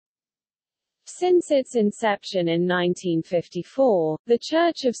Since its inception in 1954, the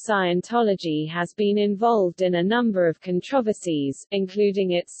Church of Scientology has been involved in a number of controversies,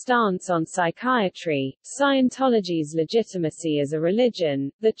 including its stance on psychiatry, Scientology's legitimacy as a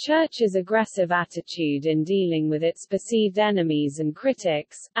religion, the Church's aggressive attitude in dealing with its perceived enemies and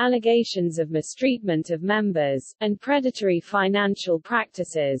critics, allegations of mistreatment of members, and predatory financial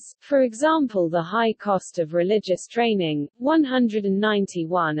practices, for example the high cost of religious training,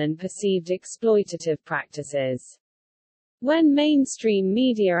 191 and perceived exploitative practices. When mainstream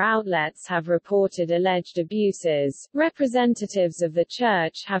media outlets have reported alleged abuses, representatives of the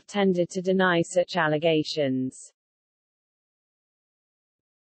Church have tended to deny such allegations.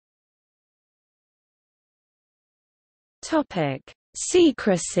 Topic: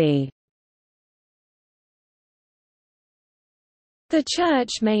 Secrecy. The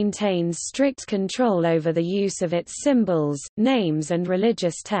Church maintains strict control over the use of its symbols, names and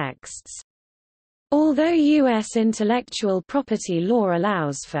religious texts. Although U.S. intellectual property law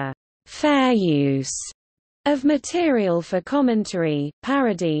allows for fair use of material for commentary,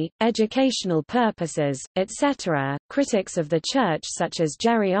 parody, educational purposes, etc., critics of the Church such as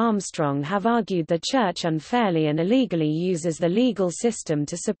Jerry Armstrong have argued the Church unfairly and illegally uses the legal system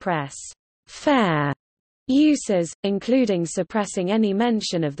to suppress fair uses, including suppressing any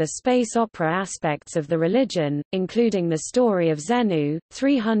mention of the space opera aspects of the religion, including the story of Xenu,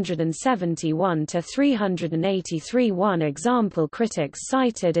 371–383. One example critics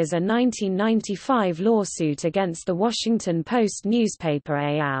cited is a 1995 lawsuit against the Washington Post newspaper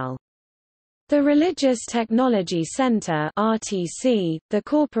al. The Religious Technology Center (RTC), the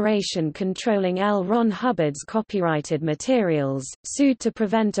corporation controlling L. Ron Hubbard's copyrighted materials, sued to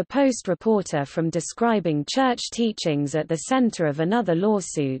prevent a Post reporter from describing church teachings at the center of another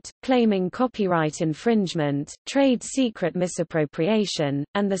lawsuit, claiming copyright infringement, trade secret misappropriation,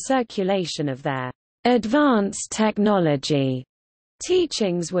 and the circulation of their advanced technology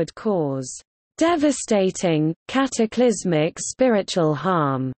teachings would cause devastating, cataclysmic spiritual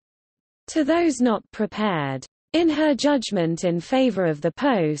harm to those not prepared. In her judgment in favor of the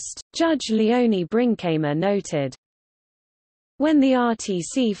Post, Judge Leonie Brinkhamer noted, when the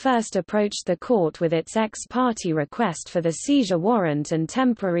RTC first approached the court with its ex parte request for the seizure warrant and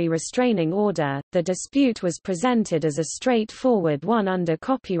temporary restraining order, the dispute was presented as a straightforward one under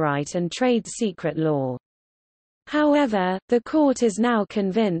copyright and trade secret law. However, the court is now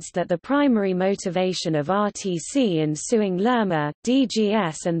convinced that the primary motivation of RTC in suing Lerma,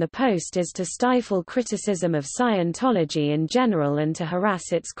 DGS and the Post is to stifle criticism of Scientology in general and to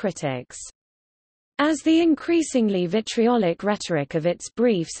harass its critics. As the increasingly vitriolic rhetoric of its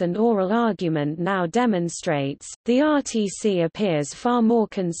briefs and oral argument now demonstrates, the RTC appears far more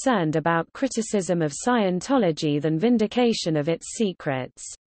concerned about criticism of Scientology than vindication of its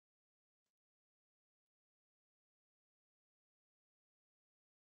secrets.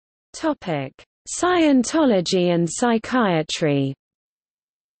 Scientology and psychiatry.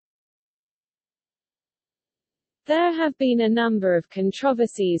 There have been a number of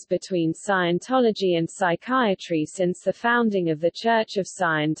controversies between Scientology and psychiatry since the founding of the Church of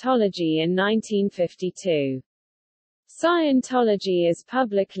Scientology in 1952. Scientology is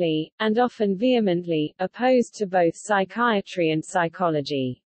publicly, and often vehemently, opposed to both psychiatry and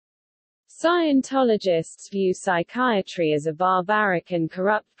psychology. Scientologists view psychiatry as a barbaric and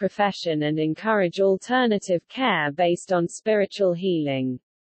corrupt profession and encourage alternative care based on spiritual healing.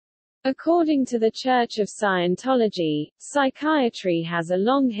 According to the Church of Scientology, psychiatry has a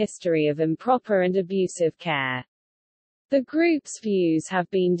long history of improper and abusive care. The group's views have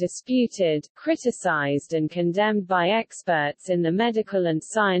been disputed, criticized and condemned by experts in the medical and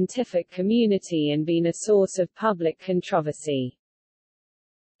scientific community and been a source of public controversy.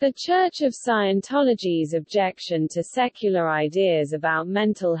 The Church of Scientology's objection to secular ideas about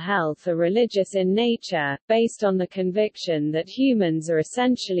mental health are religious in nature, based on the conviction that humans are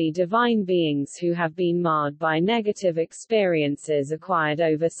essentially divine beings who have been marred by negative experiences acquired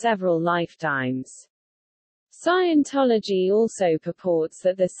over several lifetimes. Scientology also purports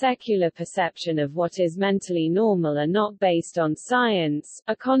that the secular perception of what is mentally normal are not based on science,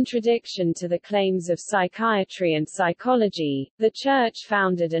 a contradiction to the claims of psychiatry and psychology. The Church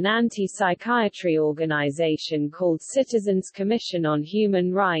founded an anti-psychiatry organization called Citizens Commission on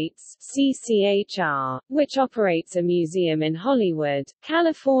Human Rights, CCHR, which operates a museum in Hollywood,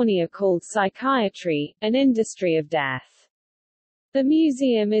 California called Psychiatry, an Industry of Death. The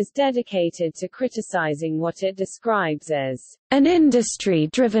museum is dedicated to criticizing what it describes as an industry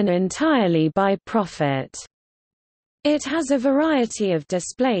driven entirely by profit. It has a variety of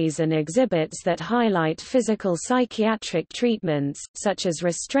displays and exhibits that highlight physical psychiatric treatments, such as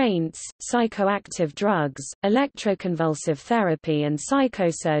restraints, psychoactive drugs, electroconvulsive therapy and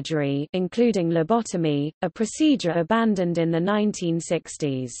psychosurgery, including lobotomy, a procedure abandoned in the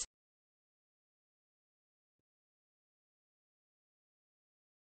 1960s.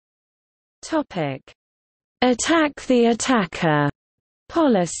 Attack the attacker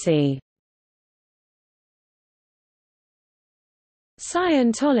policy.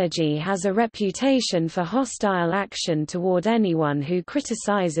 Scientology has a reputation for hostile action toward anyone who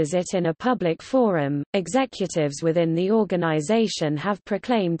criticizes it in a public forum. Executives within the organization have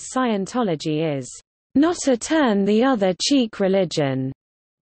proclaimed Scientology is not a turn the other cheek religion.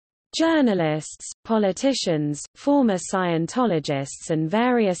 Journalists, politicians, former Scientologists and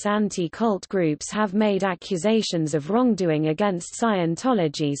various anti-cult groups have made accusations of wrongdoing against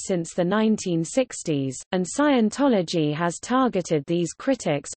Scientology since the 1960s, and Scientology has targeted these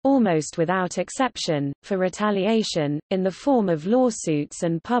critics, almost without exception, for retaliation, in the form of lawsuits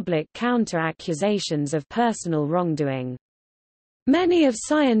and public counter-accusations of personal wrongdoing. Many of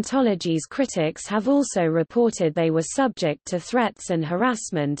Scientology's critics have also reported they were subject to threats and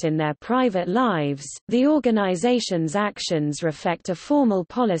harassment in their private lives. The organization's actions reflect a formal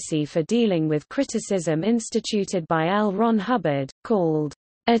policy for dealing with criticism instituted by L. Ron Hubbard, called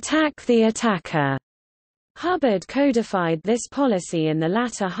Attack the Attacker. Hubbard codified this policy in the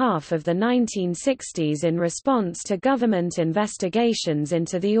latter half of the 1960s in response to government investigations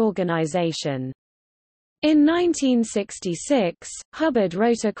into the organization. In 1966, Hubbard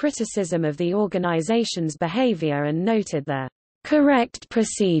wrote a criticism of the organization's behavior and noted the correct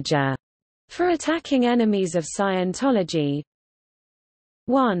procedure for attacking enemies of Scientology.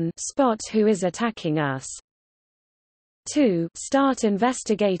 1. Spot who is attacking us. 2. Start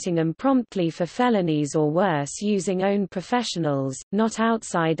investigating them promptly for felonies or worse using own professionals, not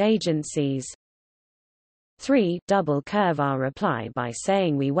outside agencies. 3. Double curve our reply by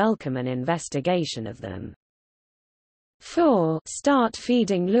saying we welcome an investigation of them. 4. Start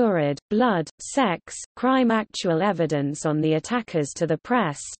feeding lurid, blood, sex, crime actual evidence on the attackers to the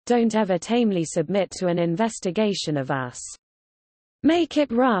press. Don't ever tamely submit to an investigation of us. Make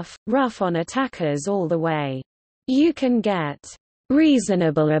it rough on attackers all the way. You can get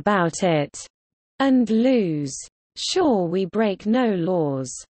reasonable about it and lose. Sure, we break no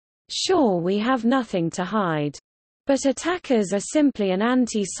laws. Sure, we have nothing to hide. But attackers are simply an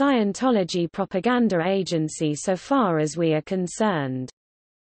anti-Scientology propaganda agency so far as we are concerned.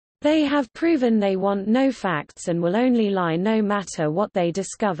 They have proven they want no facts and will only lie no matter what they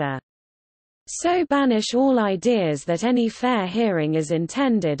discover. So banish all ideas that any fair hearing is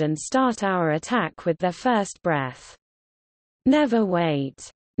intended and start our attack with their first breath. Never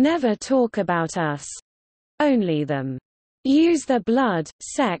wait. Never talk about us. Only them. Use their blood,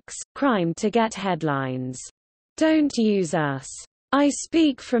 sex, crime to get headlines. Don't use us. I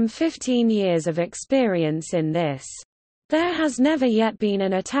speak from 15 years of experience in this. There has never yet been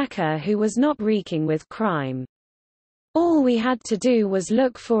an attacker who was not reeking with crime. All we had to do was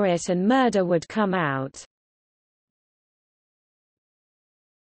look for it and murder would come out.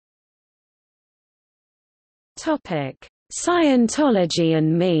 Scientology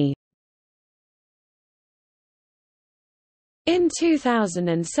and me. In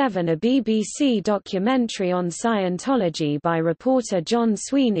 2007, a BBC documentary on Scientology by reporter John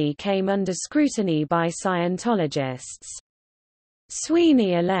Sweeney came under scrutiny by Scientologists.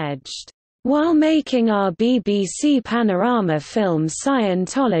 Sweeney alleged, "While making our BBC Panorama film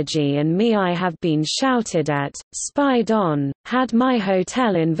Scientology and Me, I have been shouted at, spied on, had my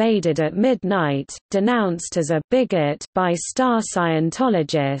hotel invaded at midnight, denounced as a bigot by star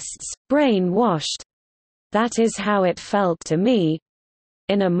Scientologists, brainwashed. That is how it felt to me.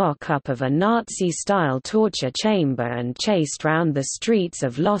 In a mock-up of a Nazi-style torture chamber and chased round the streets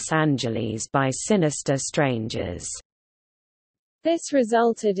of Los Angeles by sinister strangers." This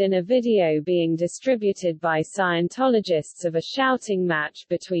resulted in a video being distributed by Scientologists of a shouting match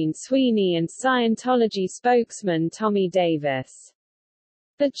between Sweeney and Scientology spokesman Tommy Davis.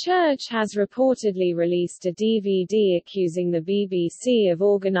 The church has reportedly released a DVD accusing the BBC of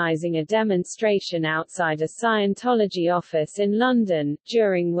organising a demonstration outside a Scientology office in London,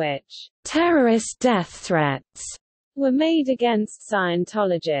 during which terrorist death threats were made against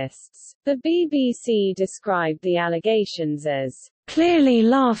Scientologists. The BBC described the allegations as clearly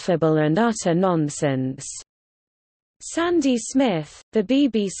laughable and utter nonsense. Sandy Smith, the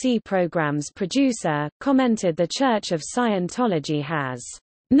BBC programme's producer, commented the Church of Scientology has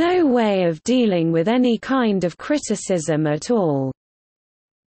no way of dealing with any kind of criticism at all.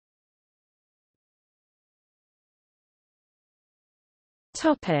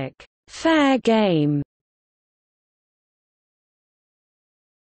 Fair game.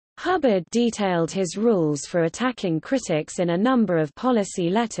 Hubbard detailed his rules for attacking critics in a number of policy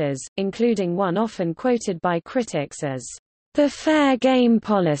letters, including one often quoted by critics as the fair game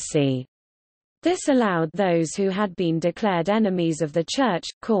policy. This allowed those who had been declared enemies of the Church,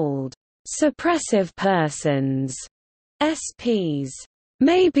 called suppressive persons, SPs,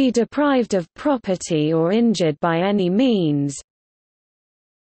 may be deprived of property or injured by any means,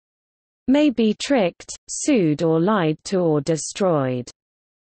 may be tricked, sued or lied to or destroyed.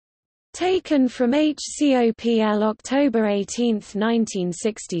 Taken from HCOPL October 18,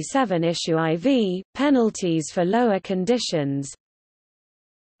 1967 issue IV, Penalties for Lower Conditions.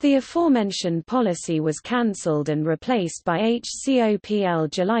 The aforementioned policy was cancelled and replaced by HCOPL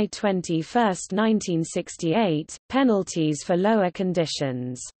July 21, 1968, Penalties for Lower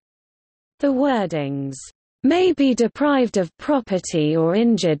Conditions. The wordings, "may be deprived of property or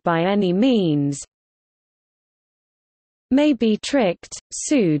injured by any means, may be tricked,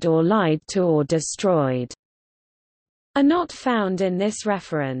 sued or lied to or destroyed," are not found in this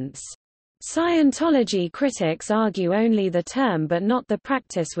reference. Scientology critics argue only the term but not the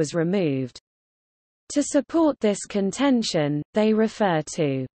practice was removed. To support this contention, they refer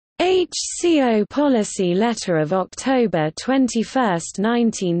to HCO Policy Letter of October 21,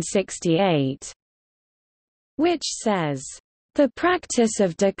 1968, which says, "The practice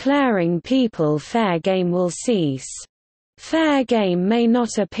of declaring people fair game will cease. Fair game may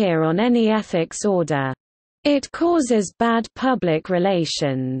not appear on any ethics order. It causes bad public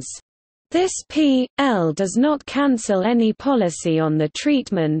relations. This P.L. does not cancel any policy on the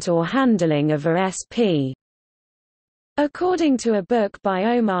treatment or handling of a SP." According to a book by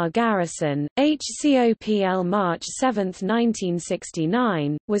Omar Garrison, HCOPL March 7,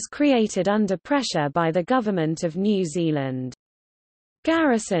 1969, was created under pressure by the Government of New Zealand.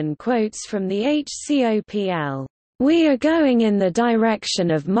 Garrison quotes from the HCOPL, "We are going in the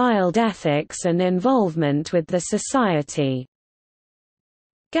direction of mild ethics and involvement with the society."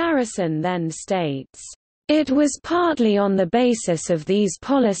 Garrison then states, "It was partly on the basis of these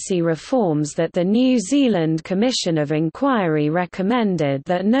policy reforms that the New Zealand Commission of Inquiry recommended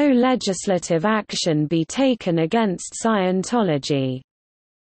that no legislative action be taken against Scientology."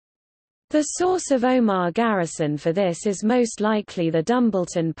 The source of Omar Garrison for this is most likely the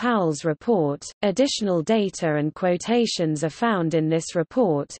Dumbleton-Powell's report. Additional data and quotations are found in this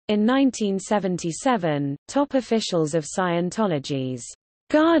report. In 1977, top officials of Scientology's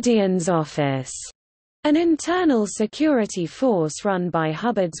Guardian's Office, an internal security force run by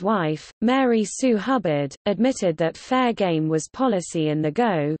Hubbard's wife, Mary Sue Hubbard, admitted that fair game was policy in the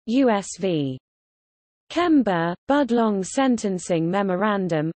Go. U.S. v. Kemba, Budlong Sentencing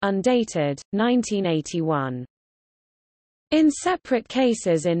Memorandum, undated, 1981. In separate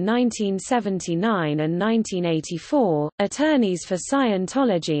cases in 1979 and 1984, attorneys for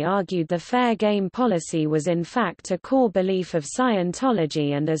Scientology argued the fair game policy was in fact a core belief of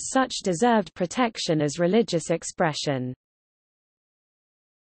Scientology and as such deserved protection as religious expression.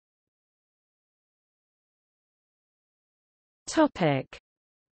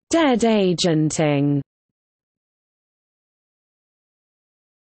 Dead agenting.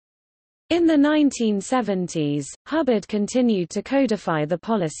 In the 1970s, Hubbard continued to codify the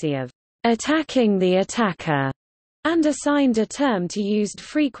policy of attacking the attacker, and assigned a term to used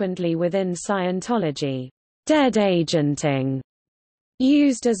frequently within Scientology, dead agenting,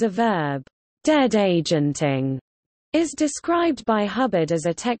 used as a verb. Dead agenting is described by Hubbard as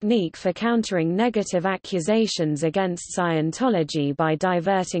a technique for countering negative accusations against Scientology by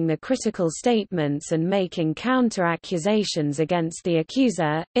diverting the critical statements and making counter-accusations against the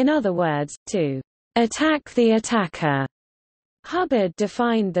accuser, in other words, to attack the attacker. Hubbard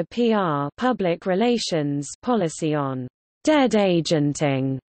defined the PR public relations policy on dead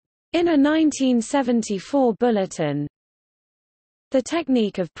agenting in a 1974 bulletin. The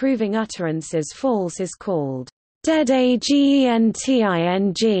technique of proving utterances false is called dead agenting.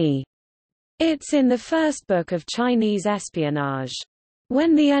 It's in the first book of Chinese espionage.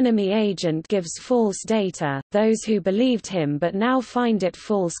 When the enemy agent gives false data, those who believed him but now find it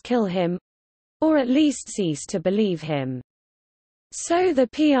false kill him, or at least cease to believe him. So the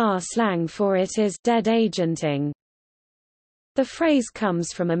PR slang for it is dead agenting. The phrase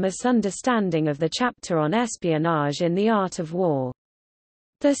comes from a misunderstanding of the chapter on espionage in The Art of War.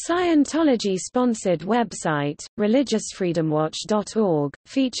 The Scientology-sponsored website, religiousfreedomwatch.org,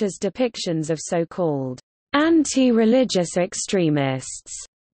 features depictions of so-called anti-religious extremists,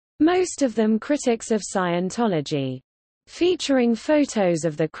 most of them critics of Scientology. featuring photos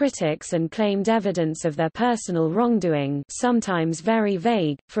of the critics and claimed evidence of their personal wrongdoing, sometimes very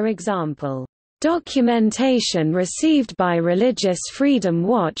vague, for example. Documentation received by Religious Freedom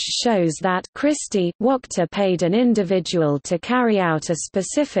Watch shows that Christie Wachter paid an individual to carry out a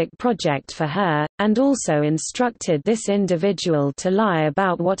specific project for her, and also instructed this individual to lie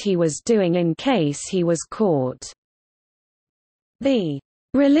about what he was doing in case he was caught. The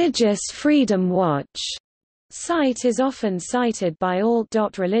Religious Freedom Watch site is often cited by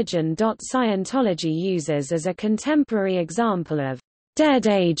alt.religion.Scientology users as a contemporary example of dead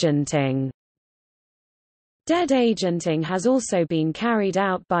agenting. Dead agenting has also been carried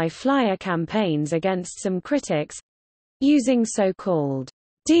out by flyer campaigns against some critics, using so-called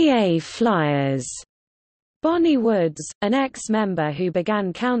DA flyers. Bonnie Woods, an ex-member who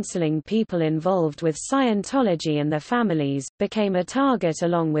began counseling people involved with Scientology and their families, became a target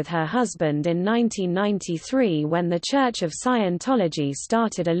along with her husband in 1993 when the Church of Scientology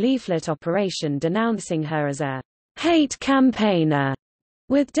started a leaflet operation denouncing her as a hate campaigner,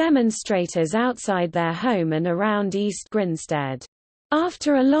 with demonstrators outside their home and around East Grinstead.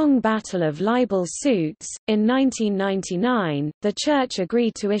 After a long battle of libel suits, in 1999, the Church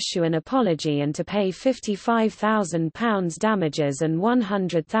agreed to issue an apology and to pay £55,000 damages and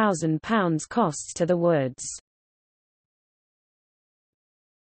 £100,000 costs to the Woods.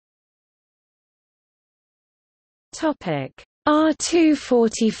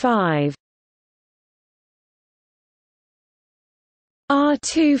 R245.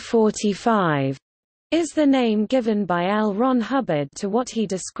 R245 is the name given by L. Ron Hubbard to what he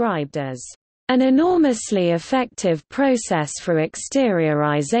described as an enormously effective process for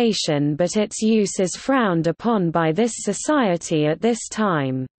exteriorization, but its use is frowned upon by this society at this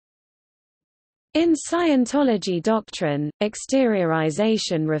time. In Scientology doctrine,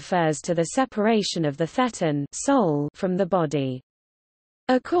 exteriorization refers to the separation of the thetan soul from the body.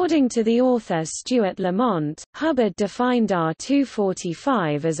 According to the author Stuart Lamont, Hubbard defined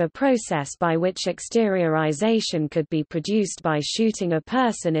R245 as a process by which exteriorization could be produced by shooting a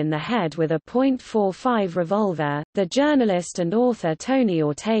person in the head with a .45 revolver. The journalist and author Tony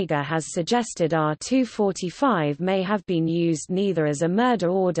Ortega has suggested R245 may have been used neither as a murder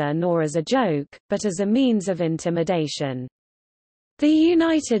order nor as a joke, but as a means of intimidation. The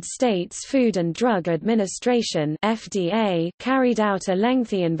United States Food and Drug Administration (FDA) carried out a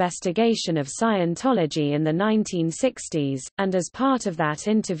lengthy investigation of Scientology in the 1960s, and as part of that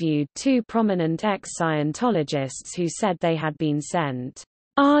interviewed two prominent ex-Scientologists who said they had been sent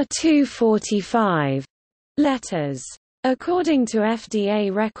R245 letters. According to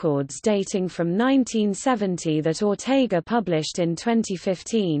FDA records dating from 1970 that Ortega published in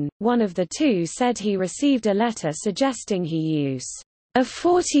 2015, one of the two said he received a letter suggesting he use a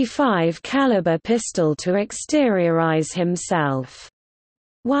 .45 caliber pistol to exteriorize himself,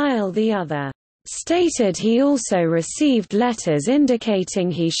 while the other stated he also received letters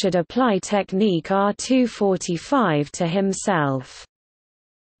indicating he should apply technique R245 to himself.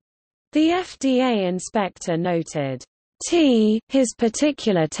 The FDA inspector noted, his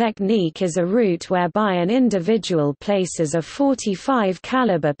particular technique is a route whereby an individual places a .45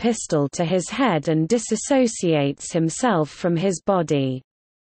 caliber pistol to his head and disassociates himself from his body.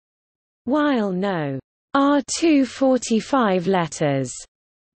 While no R245 letters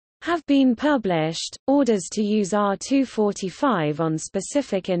have been published, orders to use R245 on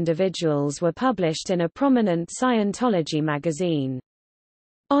specific individuals were published in a prominent Scientology magazine.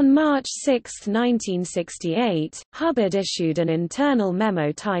 On March 6, 1968, Hubbard issued an internal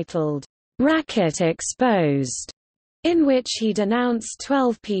memo titled, "Racket Exposed," in which he denounced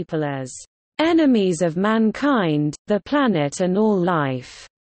 12 people as enemies of mankind, the planet and all life,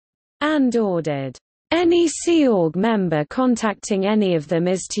 and ordered, "Any Sea Org member contacting any of them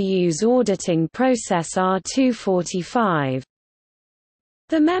is to use auditing process R245.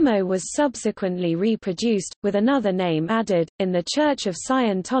 The memo was subsequently reproduced, with another name added, in the Church of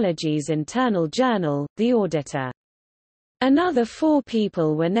Scientology's internal journal, The Auditor. Another 4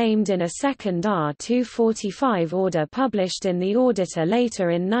 people were named in a second R245 order published in The Auditor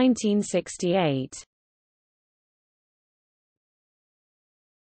later in 1968.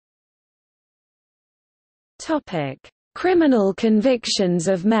 Criminal convictions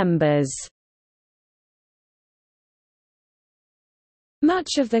of members.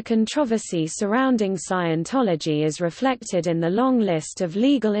 Much of the controversy surrounding Scientology is reflected in the long list of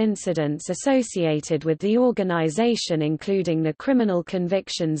legal incidents associated with the organization, including the criminal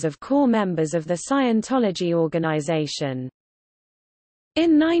convictions of core members of the Scientology organization.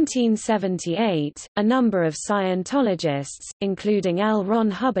 In 1978, a number of Scientologists, including L.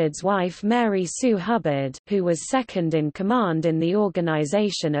 Ron Hubbard's wife Mary Sue Hubbard, who was second in command in the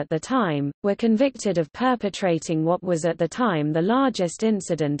organization at the time, were convicted of perpetrating what was at the time the largest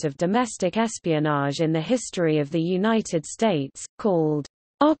incident of domestic espionage in the history of the United States, called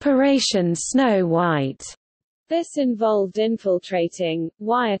Operation Snow White. This involved infiltrating,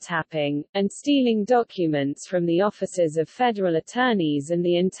 wiretapping, and stealing documents from the offices of federal attorneys and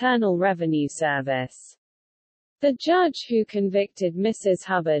the Internal Revenue Service. The judge who convicted Mrs.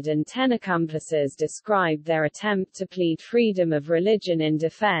 Hubbard and 10 accomplices described their attempt to plead freedom of religion in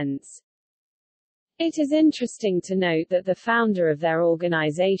defense. It is interesting to note that the founder of their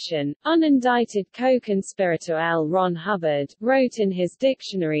organization, unindicted co-conspirator L. Ron Hubbard, wrote in his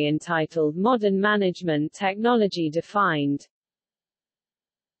dictionary entitled Modern Management Technology Defined,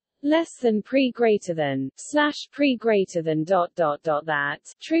 less than pre greater than that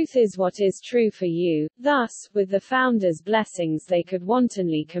truth is what is true for you. Thus, with the founders' blessings, they could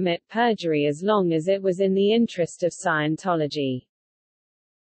wantonly commit perjury as long as it was in the interest of Scientology.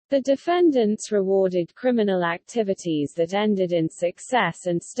 The defendants rewarded criminal activities that ended in success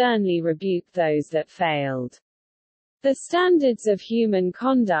and sternly rebuked those that failed. The standards of human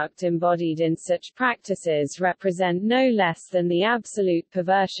conduct embodied in such practices represent no less than the absolute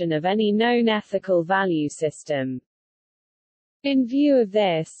perversion of any known ethical value system. In view of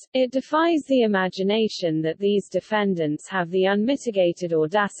this, it defies the imagination that these defendants have the unmitigated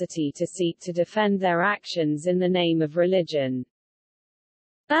audacity to seek to defend their actions in the name of religion.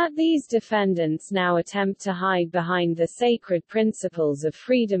 That these defendants now attempt to hide behind the sacred principles of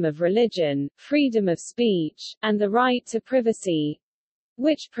freedom of religion, freedom of speech, and the right to privacy,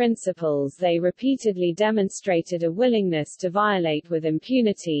 which principles they repeatedly demonstrated a willingness to violate with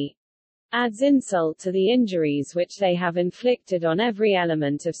impunity, adds insult to the injuries which they have inflicted on every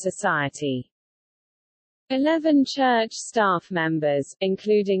element of society. 11 church staff members,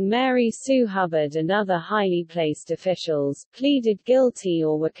 including Mary Sue Hubbard and other highly placed officials, pleaded guilty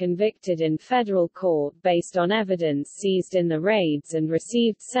or were convicted in federal court based on evidence seized in the raids and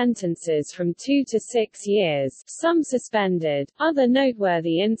received sentences from 2 to 6 years, some suspended. Other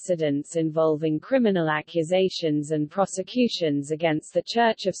noteworthy incidents involving criminal accusations and prosecutions against the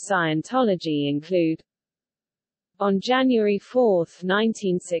Church of Scientology include: on January 4,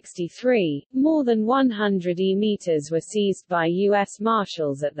 1963, more than 100 e-meters were seized by U.S.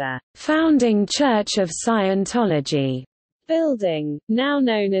 Marshals at the founding Church of Scientology building, now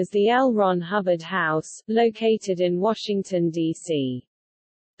known as the L. Ron Hubbard House, located in Washington, D.C.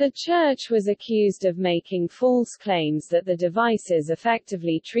 The church was accused of making false claims that the devices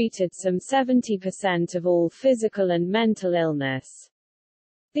effectively treated some 70% of all physical and mental illness.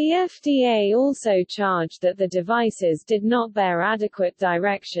 The FDA also charged that the devices did not bear adequate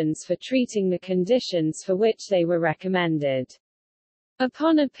directions for treating the conditions for which they were recommended.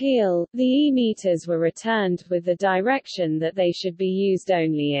 Upon appeal, the e-meters were returned, with the direction that they should be used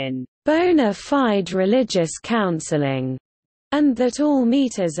only in bona fide religious counseling, and that all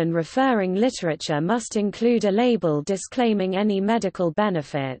meters and referring literature must include a label disclaiming any medical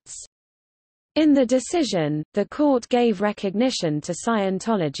benefits. In the decision, the court gave recognition to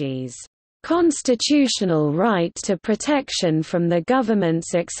Scientology's constitutional right to protection from the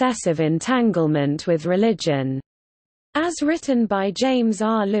government's excessive entanglement with religion, as written by James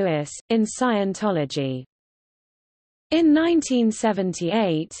R. Lewis, in Scientology. In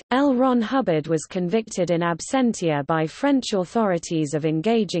 1978, L. Ron Hubbard was convicted in absentia by French authorities of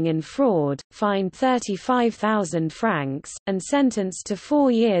engaging in fraud, fined 35,000 francs, and sentenced to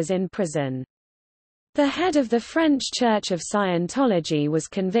 4 years in prison. The head of the French Church of Scientology was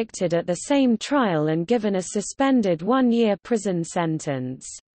convicted at the same trial and given a suspended 1-year prison sentence.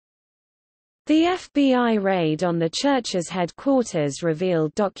 The FBI raid on the church's headquarters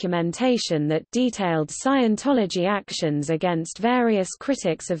revealed documentation that detailed Scientology actions against various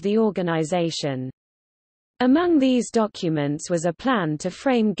critics of the organization. Among these documents was a plan to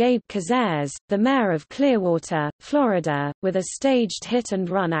frame Gabe Cazares, the mayor of Clearwater, Florida, with a staged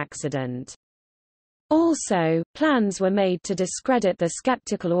hit-and-run accident. Also, plans were made to discredit the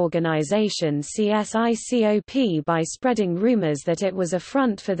skeptical organization CSICOP by spreading rumors that it was a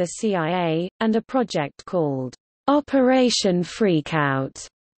front for the CIA, and a project called Operation Freakout,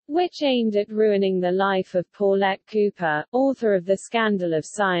 which aimed at ruining the life of Paulette Cooper, author of The Scandal of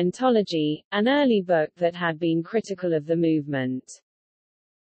Scientology, an early book that had been critical of the movement.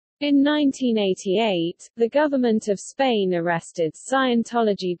 In 1988, the government of Spain arrested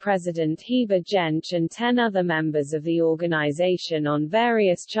Scientology president Hubbard and 10 other members of the organization on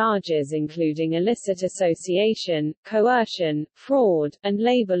various charges including illicit association, coercion, fraud, and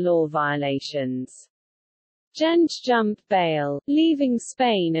labor law violations. Gench jumped bail, leaving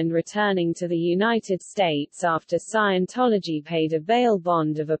Spain and returning to the United States after Scientology paid a bail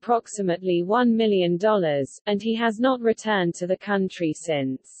bond of approximately $1 million, and he has not returned to the country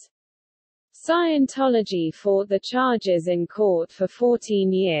since. Scientology fought the charges in court for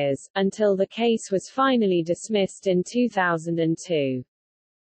 14 years, until the case was finally dismissed in 2002.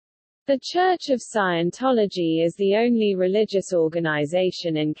 The Church of Scientology is the only religious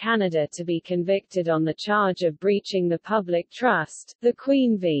organization in Canada to be convicted on the charge of breaching the public trust, the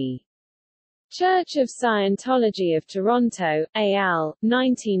Queen v. Church of Scientology of Toronto, al.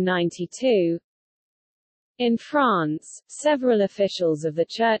 1992. In France, several officials of the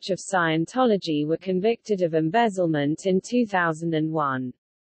Church of Scientology were convicted of embezzlement in 2001.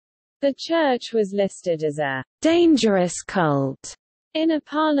 The church was listed as a dangerous cult in a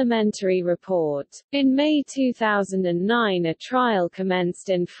parliamentary report. In May 2009, a trial commenced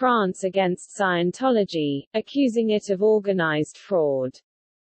in France against Scientology, accusing it of organized fraud.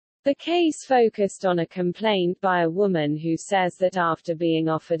 The case focused on a complaint by a woman who says that after being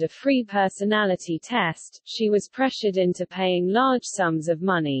offered a free personality test, she was pressured into paying large sums of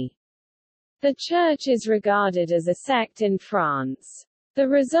money. The church is regarded as a sect in France. The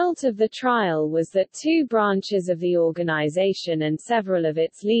result of the trial was that 2 branches of the organization and several of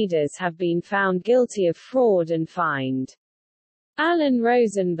its leaders have been found guilty of fraud and fined. Alan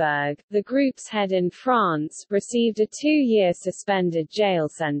Rosenberg, the group's head in France, received a 2-year suspended jail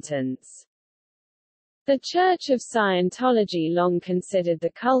sentence. The Church of Scientology long considered the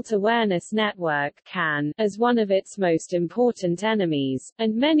Cult Awareness Network (CAN) as one of its most important enemies,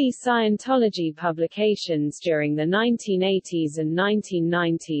 and many Scientology publications during the 1980s and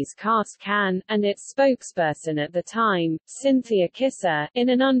 1990s cast CAN, and its spokesperson at the time, Cynthia Kisser, in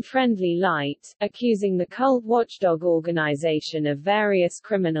an unfriendly light, accusing the cult watchdog organization of various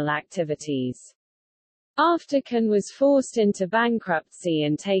criminal activities. After CAN was forced into bankruptcy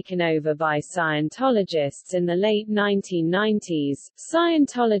and taken over by Scientologists in the late 1990s,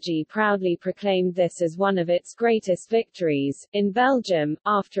 Scientology proudly proclaimed this as one of its greatest victories. In Belgium,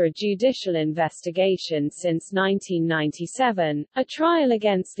 after a judicial investigation since 1997, a trial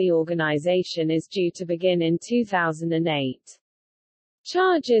against the organization is due to begin in 2008.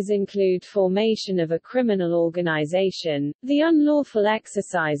 Charges include formation of a criminal organization, the unlawful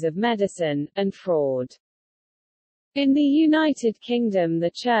exercise of medicine, and fraud. In the United Kingdom,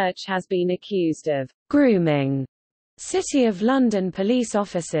 the church has been accused of grooming City of London police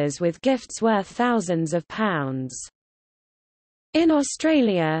officers with gifts worth thousands of pounds. In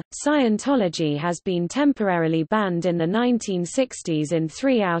Australia, Scientology has been temporarily banned in the 1960s in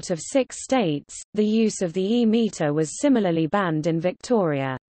 3 out of 6 states. The use of the e-meter was similarly banned in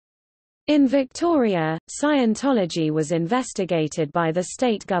Victoria. In Victoria, Scientology was investigated by the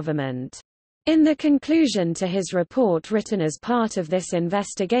state government. In the conclusion to his report written as part of this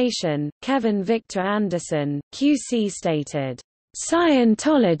investigation, Kevin Victor Anderson, QC stated,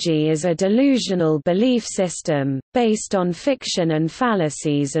 "Scientology is a delusional belief system, based on fiction and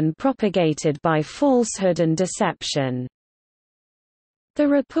fallacies and propagated by falsehood and deception." The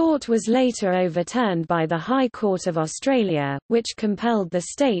report was later overturned by the High Court of Australia, which compelled the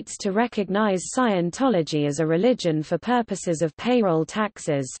states to recognise Scientology as a religion for purposes of payroll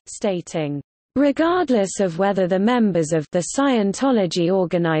taxes, stating, "Regardless of whether the members of the Scientology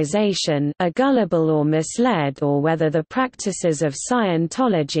organization are gullible or misled or whether the practices of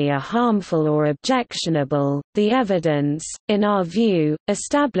Scientology are harmful or objectionable, the evidence, in our view,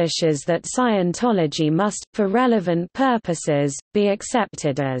 establishes that Scientology must, for relevant purposes, be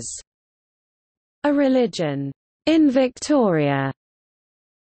accepted as a religion." In Victoria,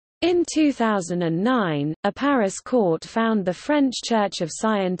 in 2009, a Paris court found the French Church of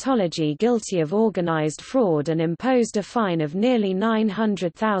Scientology guilty of organized fraud and imposed a fine of nearly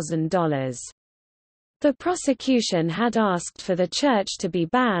 $900,000. The prosecution had asked for the church to be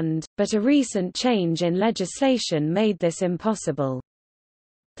banned, but a recent change in legislation made this impossible.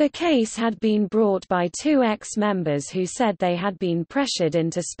 The case had been brought by 2 ex-members who said they had been pressured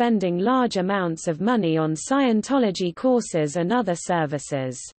into spending large amounts of money on Scientology courses and other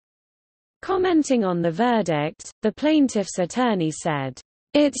services. Commenting on the verdict, the plaintiff's attorney said,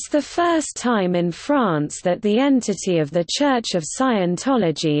 "It's the first time in France that the entity of the Church of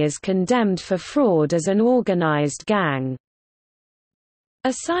Scientology is condemned for fraud as an organized gang."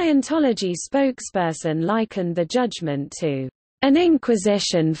 A Scientology spokesperson likened the judgment to an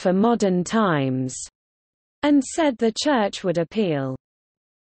inquisition for modern times, and said the Church would appeal.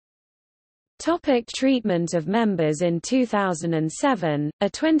 Treatment of members. In 2007, a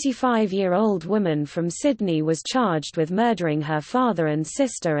 25-year-old woman from Sydney was charged with murdering her father and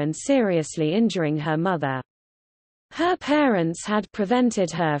sister and seriously injuring her mother. Her parents had prevented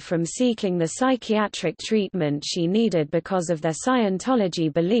her from seeking the psychiatric treatment she needed because of their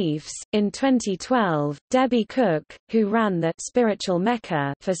Scientology beliefs. In 2012, Debbie Cook, who ran the Spiritual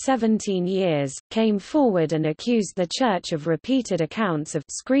Mecca for 17 years, came forward and accused the Church of repeated accounts of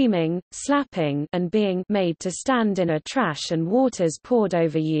screaming, slapping, and being made to stand in a trash and waters poured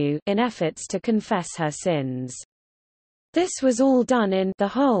over you in efforts to confess her sins. This was all done in The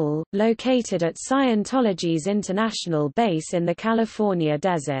Hole, located at Scientology's international base in the California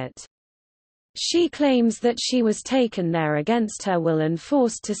desert. She claims that she was taken there against her will and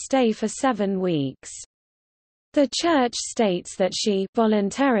forced to stay for 7 weeks. The Church states that she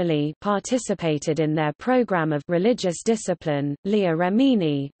voluntarily participated in their program of religious discipline. Leah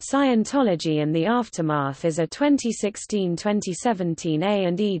Remini, Scientology and the Aftermath is a 2016-2017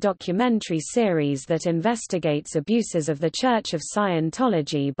 A&E documentary series that investigates abuses of the Church of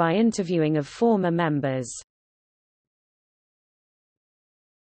Scientology by interviewing of former members.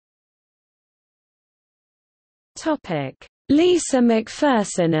 Lisa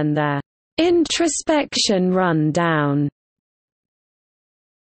McPherson and the Introspection rundown.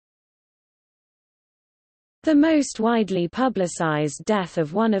 The most widely publicized death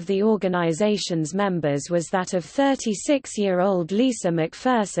of one of the organization's members was that of 36-year-old Lisa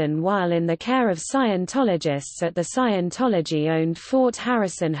McPherson while in the care of Scientologists at the Scientology-owned Fort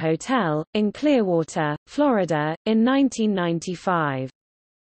Harrison Hotel, in Clearwater, Florida, in 1995.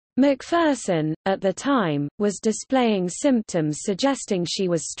 McPherson, at the time, was displaying symptoms suggesting she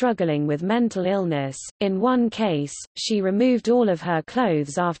was struggling with mental illness. In one case, she removed all of her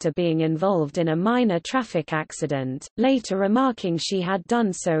clothes after being involved in a minor traffic accident, later remarking she had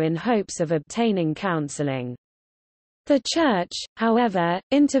done so in hopes of obtaining counseling. The Church, however,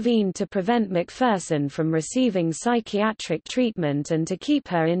 intervened to prevent McPherson from receiving psychiatric treatment and to keep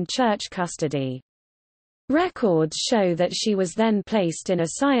her in church custody. Records show that she was then placed in a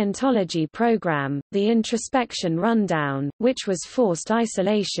Scientology program, the Introspection Rundown, which was forced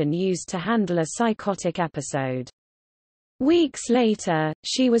isolation used to handle a psychotic episode. Weeks later,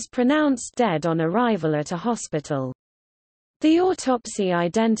 she was pronounced dead on arrival at a hospital. The autopsy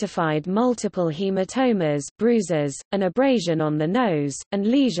identified multiple hematomas, bruises, an abrasion on the nose, and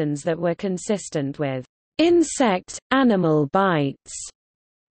lesions that were consistent with animal bites.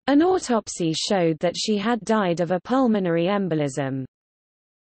 An autopsy showed that she had died of a pulmonary embolism.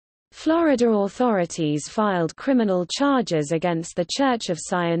 Florida authorities filed criminal charges against the Church of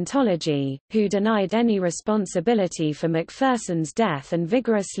Scientology, who denied any responsibility for McPherson's death and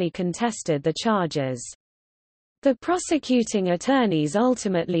vigorously contested the charges. The prosecuting attorneys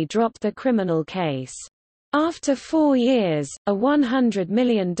ultimately dropped the criminal case. After 4 years, a $100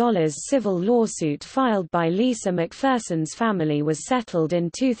 million civil lawsuit filed by Lisa McPherson's family was settled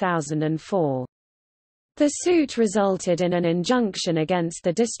in 2004. The suit resulted in an injunction against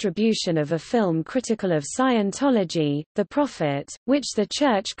the distribution of a film critical of Scientology, The Prophet, which the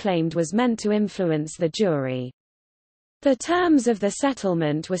Church claimed was meant to influence the jury. The terms of the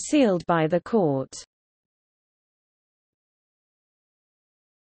settlement were sealed by the court.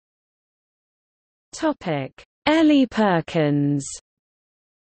 Elli Perkins.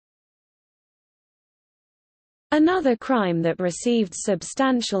 Another crime that received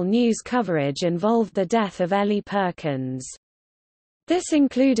substantial news coverage involved the death of Elli Perkins. This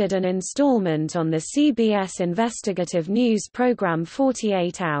included an installment on the CBS investigative news program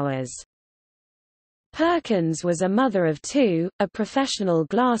 48 Hours. Perkins was a mother of 2, a professional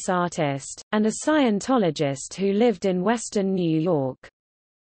glass artist, and a Scientologist who lived in western New York.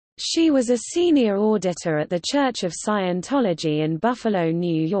 She was a senior auditor at the Church of Scientology in Buffalo,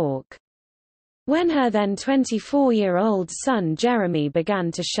 New York. When her then 24-year-old son Jeremy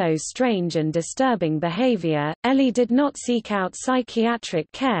began to show strange and disturbing behavior, Elli did not seek out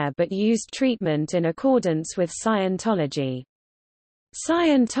psychiatric care but used treatment in accordance with Scientology.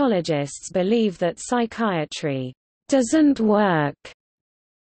 Scientologists believe that psychiatry doesn't work.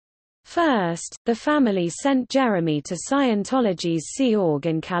 First, the family sent Jeremy to Scientology's Sea Org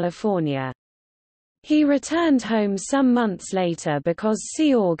in California. He returned home some months later because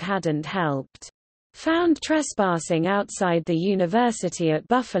Sea Org hadn't helped. Found trespassing outside the university at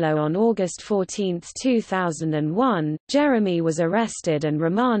Buffalo on August 14, 2001, Jeremy was arrested and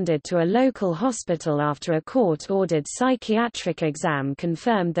remanded to a local hospital after a court-ordered psychiatric exam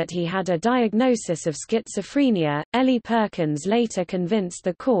confirmed that he had a diagnosis of schizophrenia. Elli Perkins later convinced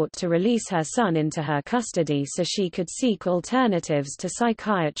the court to release her son into her custody so she could seek alternatives to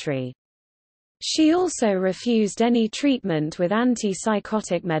psychiatry. She also refused any treatment with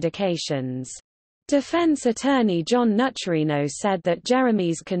antipsychotic medications. Defense attorney John Nucciarino said that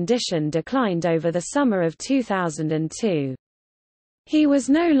Jeremy's condition declined over the summer of 2002. He was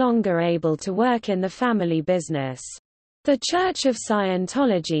no longer able to work in the family business. The Church of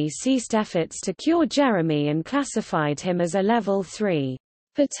Scientology ceased efforts to cure Jeremy and classified him as a Level 3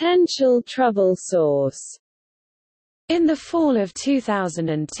 potential trouble source. In the fall of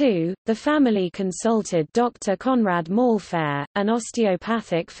 2002, the family consulted Dr. Conrad Malfair, an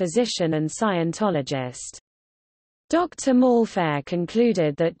osteopathic physician and Scientologist. Dr. Malfair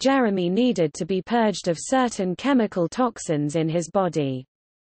concluded that Jeremy needed to be purged of certain chemical toxins in his body.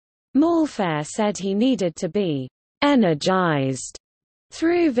 Malfair said he needed to be energized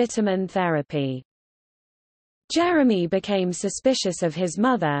through vitamin therapy. Jeremy became suspicious of his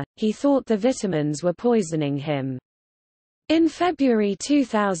mother. He thought the vitamins were poisoning him. In February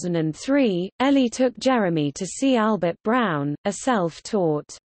 2003, Elli took Jeremy to see Albert Brown, a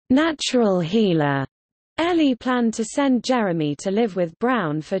self-taught natural healer. Elli planned to send Jeremy to live with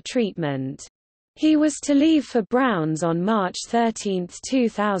Brown for treatment. He was to leave for Brown's on March 13,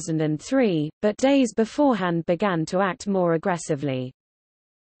 2003, but days beforehand began to act more aggressively.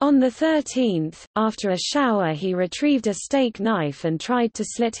 On the 13th, after a shower, he retrieved a steak knife and tried to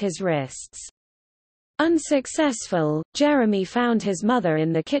slit his wrists. Unsuccessful, Jeremy found his mother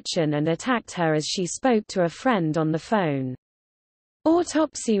in the kitchen and attacked her as she spoke to a friend on the phone.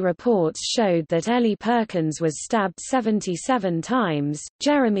 Autopsy reports showed that Elli Perkins was stabbed 77 times.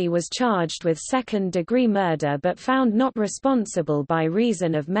 Jeremy was charged with second-degree murder but found not responsible by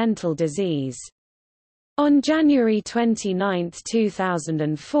reason of mental disease. On January 29,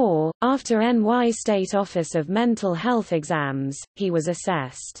 2004, after NY State Office of Mental Health exams, he was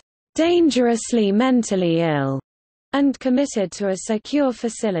assessed dangerously mentally ill and committed to a secure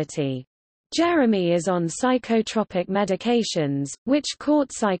facility. Jeremy is on psychotropic medications, which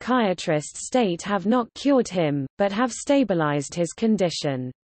court psychiatrists state have not cured him, but have stabilized his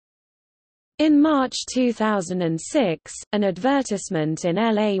condition. In March 2006, an advertisement in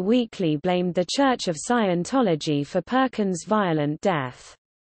LA Weekly blamed the Church of Scientology for Perkins' violent death.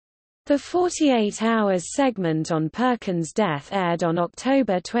 The 48 Hours segment on Perkins' death aired on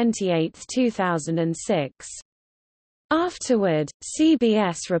October 28, 2006. Afterward,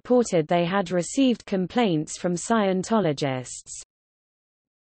 CBS reported they had received complaints from Scientologists.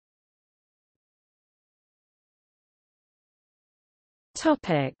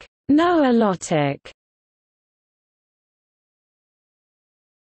 Noah Lottick.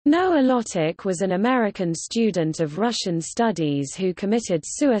 Noah Lottick was an American student of Russian studies who committed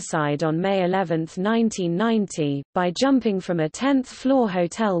suicide on May 11, 1990, by jumping from a 10th-floor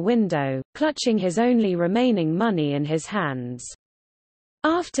hotel window, clutching his only remaining money in his hands.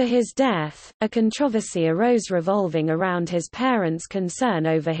 After his death, a controversy arose revolving around his parents' concern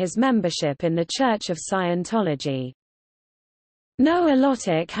over his membership in the Church of Scientology. Noah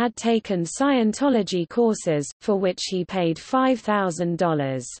Lottick had taken Scientology courses, for which he paid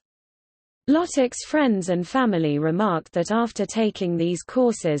 $5,000. Lottick's friends and family remarked that after taking these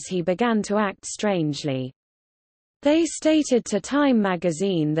courses he began to act strangely. They stated to Time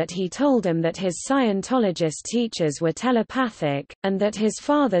magazine that he told them that his Scientologist teachers were telepathic, and that his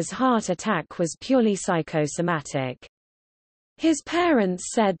father's heart attack was purely psychosomatic. His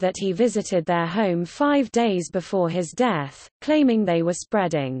parents said that he visited their home 5 days before his death, claiming they were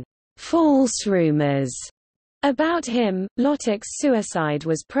spreading false rumors about him. Lottick's suicide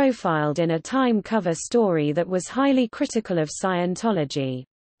was profiled in a Time cover story that was highly critical of Scientology,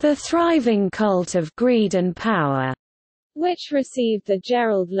 the thriving cult of greed and power, which received the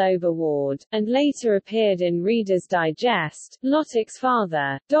Gerald Loeb Award, and later appeared in Reader's Digest. Lottick's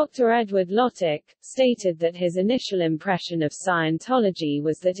father, Dr. Edward Lottick, stated that his initial impression of Scientology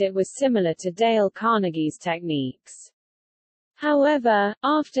was that it was similar to Dale Carnegie's techniques. However,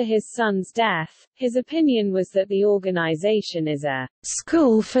 after his son's death, his opinion was that the organization is a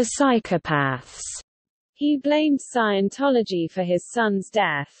school for psychopaths. He blamed Scientology for his son's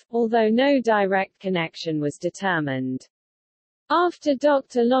death, although no direct connection was determined. After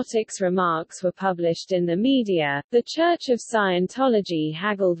Dr. Lottick's remarks were published in the media, the Church of Scientology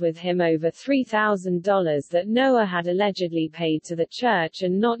haggled with him over $3,000 that Noah had allegedly paid to the church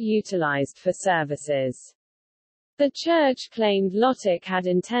and not utilized for services. The church claimed Lottick had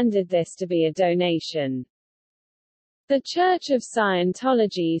intended this to be a donation. The Church of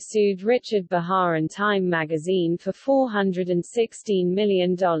Scientology sued Richard Behar and Time magazine for $416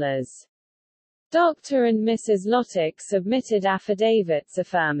 million. Dr. and Mrs. Lottick submitted affidavits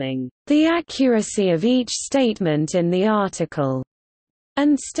affirming the accuracy of each statement in the article,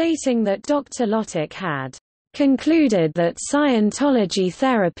 and stating that Dr. Lottick had concluded that Scientology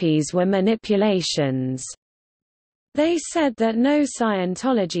therapies were manipulations. They said that no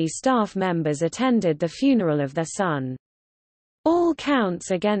Scientology staff members attended the funeral of their son. All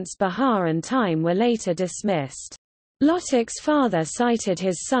counts against Behar and Time were later dismissed. Lottick's father cited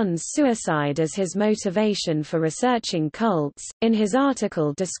his son's suicide as his motivation for researching cults. In his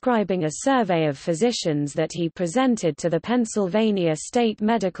article describing a survey of physicians that he presented to the Pennsylvania State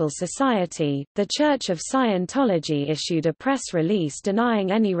Medical Society, the Church of Scientology issued a press release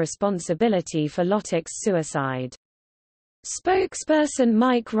denying any responsibility for Lottick's suicide. Spokesperson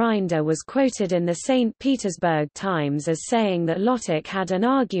Mike Rinder was quoted in the St. Petersburg Times as saying that Lottick had an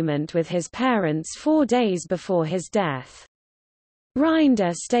argument with his parents 4 days before his death.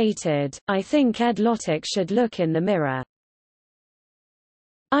 Rinder stated, "I think Ed Lottick should look in the mirror.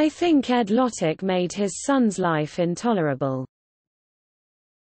 I think Ed Lottick made his son's life intolerable."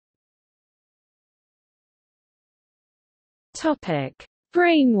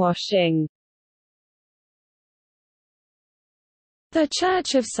 Brainwashing. The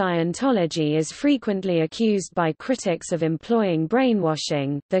Church of Scientology is frequently accused by critics of employing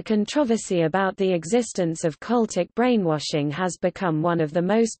brainwashing. The controversy about the existence of cultic brainwashing has become one of the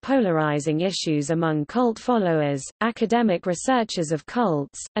most polarizing issues among cult followers, academic researchers of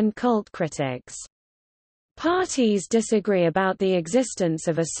cults, and cult critics. Parties disagree about the existence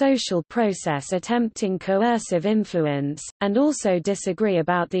of a social process attempting coercive influence, and also disagree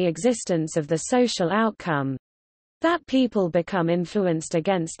about the existence of the social outcome, that people become influenced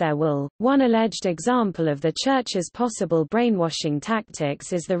against their will. One alleged example of the Church's possible brainwashing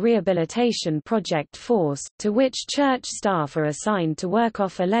tactics is the Rehabilitation Project Force, to which Church staff are assigned to work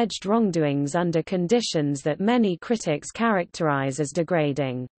off alleged wrongdoings under conditions that many critics characterize as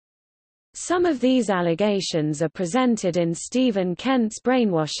degrading. Some of these allegations are presented in Stephen Kent's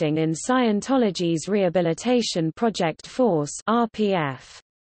Brainwashing in Scientology's Rehabilitation Project Force (RPF).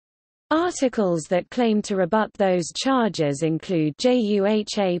 Articles that claim to rebut those charges include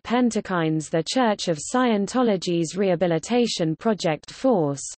Juha Pentikäinen's The Church of Scientology's Rehabilitation Project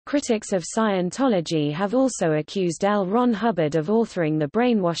Force. Critics of Scientology have also accused L. Ron Hubbard of authoring the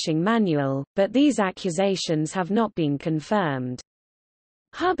Brainwashing Manual, but these accusations have not been confirmed.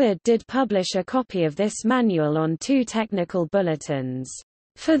 Hubbard did publish a copy of this manual on 2 technical bulletins,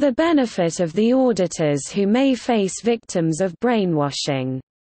 for the benefit of the auditors who may face victims of brainwashing.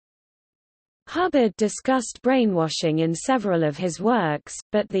 Hubbard discussed brainwashing in several of his works,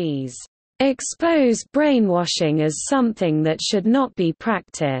 but these expose brainwashing as something that should not be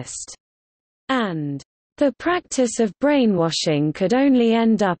practiced, and the practice of brainwashing could only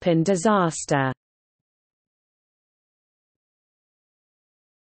end up in disaster.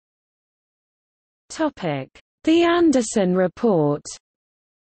 The Anderson Report.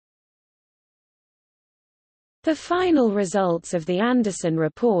 The final results of the Anderson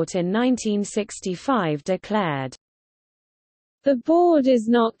Report in 1965 declared, "The board is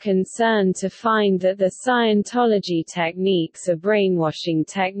not concerned to find that the Scientology techniques are brainwashing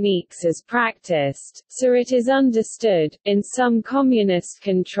techniques as practiced, so it is understood, in some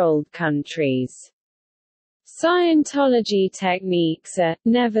communist-controlled countries. Scientology techniques are,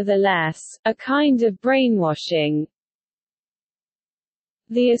 nevertheless, a kind of brainwashing.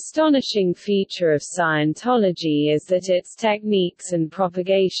 The astonishing feature of Scientology is that its techniques and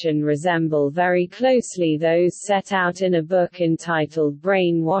propagation resemble very closely those set out in a book entitled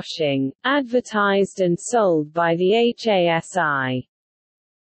Brainwashing, advertised and sold by the HASI.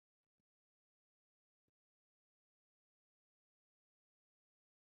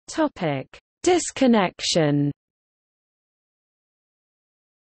 Disconnection.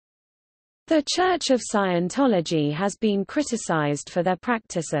 The Church of Scientology has been criticized for their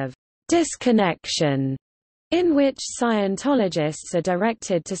practice of disconnection, in which Scientologists are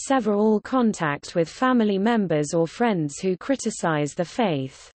directed to sever all contact with family members or friends who criticize the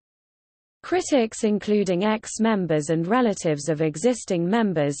faith. Critics including ex-members and relatives of existing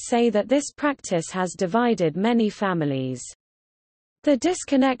members say that this practice has divided many families. The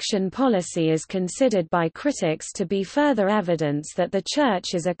disconnection policy is considered by critics to be further evidence that the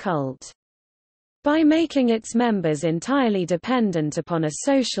Church is a cult. By making its members entirely dependent upon a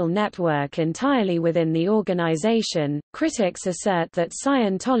social network entirely within the organization, critics assert that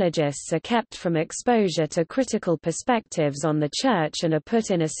Scientologists are kept from exposure to critical perspectives on the Church and are put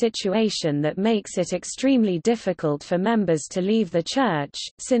in a situation that makes it extremely difficult for members to leave the Church,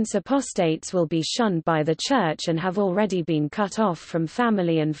 since apostates will be shunned by the Church and have already been cut off from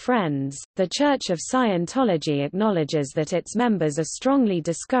family and friends. The Church of Scientology acknowledges that its members are strongly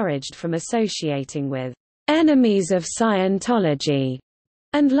discouraged from associating with enemies of Scientology,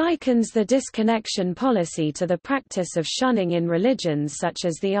 and likens the disconnection policy to the practice of shunning in religions such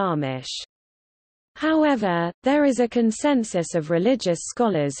as the Amish. However, there is a consensus of religious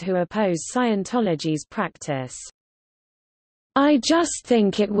scholars who oppose Scientology's practice. I just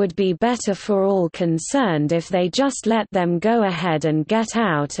think it would be better for all concerned if they just let them go ahead and get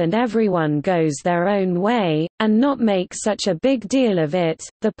out and everyone goes their own way, and not make such a big deal of it.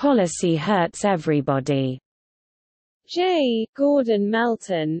 The policy hurts everybody. J. Gordon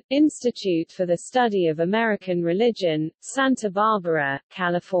Melton, Institute for the Study of American Religion, Santa Barbara,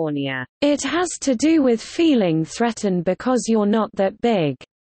 California. It has to do with feeling threatened because you're not that big.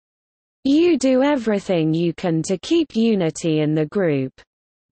 You do everything you can to keep unity in the group.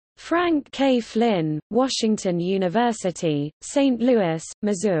 Frank K. Flynn, Washington University, St. Louis,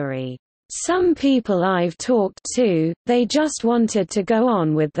 Missouri. Some people I've talked to, they just wanted to go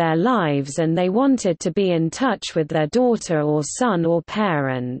on with their lives and they wanted to be in touch with their daughter or son or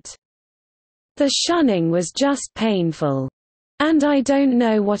parent. The shunning was just painful. And I don't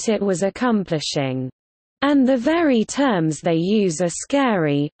know what it was accomplishing. And the very terms they use are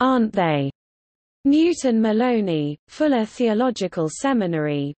scary, aren't they? Newton Maloney, Fuller Theological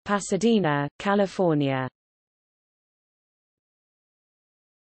Seminary, Pasadena, California.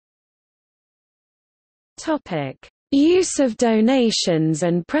 Use of donations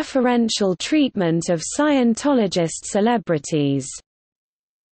and preferential treatment of Scientologist celebrities.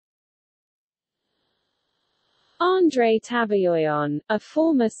 Andrei Tabayoyon, a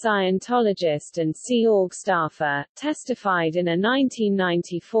former Scientologist and Sea Org staffer, testified in a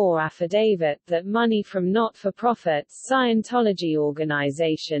 1994 affidavit that money from not-for-profits, Scientology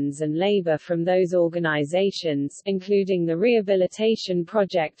organizations and labor from those organizations, including the Rehabilitation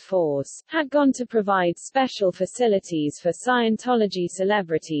Project Force, had gone to provide special facilities for Scientology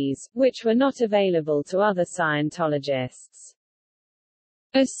celebrities, which were not available to other Scientologists.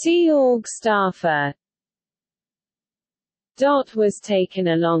 A Sea Org staffer, was taken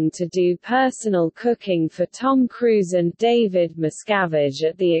along to do personal cooking for Tom Cruise and David Miscavige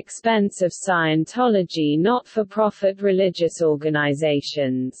at the expense of Scientology not-for-profit religious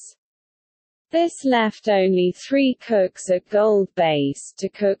organizations. This left only 3 cooks at Gold Base to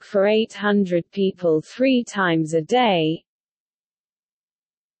cook for 800 people 3 times a day.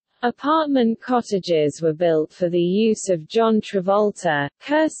 Apartment cottages were built for the use of John Travolta,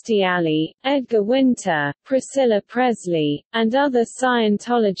 Kirstie Alley, Edgar Winter, Priscilla Presley, and other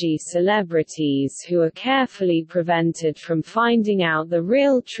Scientology celebrities who are carefully prevented from finding out the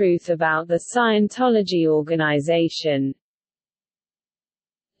real truth about the Scientology organization.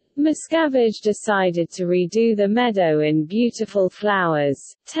 Miscavige decided to redo the meadow in beautiful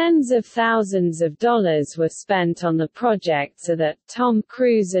flowers. Tens of thousands of dollars were spent on the project so that Tom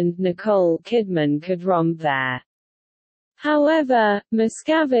Cruise and Nicole Kidman could romp there. However,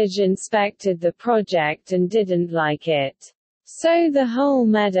 Miscavige inspected the project and didn't like it. So the whole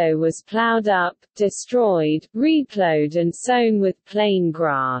meadow was plowed up, destroyed, replowed and sown with plain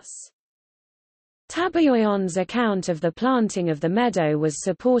grass. Tabayoyon's account of the planting of the meadow was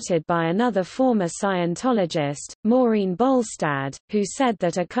supported by another former Scientologist, Maureen Bolstad, who said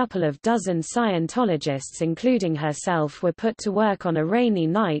that a couple of dozen Scientologists including herself were put to work on a rainy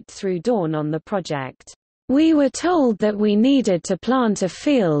night through dawn on the project. We were told that we needed to plant a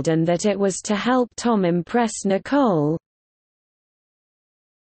field and that it was to help Tom impress Nicole.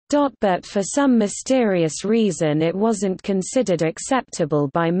 But for some mysterious reason it wasn't considered acceptable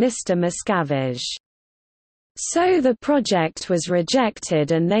by Mr. Miscavige. So the project was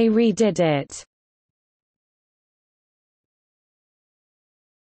rejected and they redid it.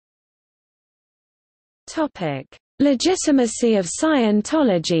 Legitimacy of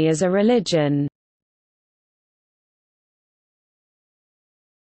Scientology as a religion.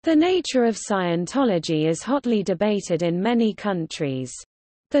 The nature of Scientology is hotly debated in many countries.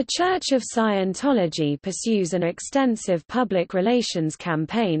 The Church of Scientology pursues an extensive public relations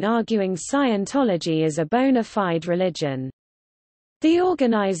campaign arguing Scientology is a bona fide religion. The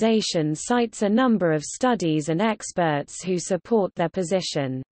organization cites a number of studies and experts who support their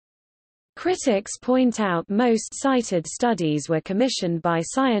position. Critics point out most cited studies were commissioned by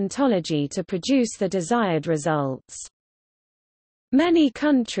Scientology to produce the desired results. Many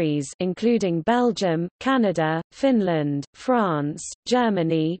countries including Belgium, Canada, Finland, France,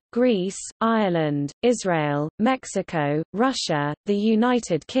 Germany, Greece, Ireland, Israel, Mexico, Russia, the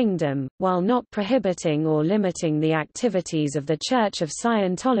United Kingdom, while not prohibiting or limiting the activities of the Church of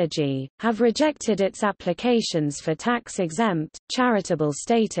Scientology, have rejected its applications for tax-exempt, charitable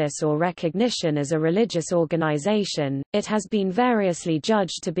status or recognition as a religious organization. It has been variously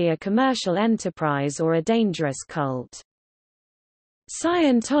judged to be a commercial enterprise or a dangerous cult.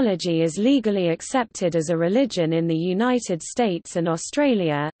 Scientology is legally accepted as a religion in the United States and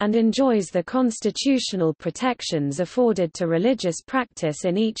Australia, and enjoys the constitutional protections afforded to religious practice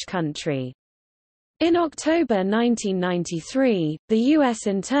in each country. In October 1993, the U.S.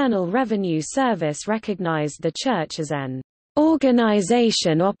 Internal Revenue Service recognized the Church as an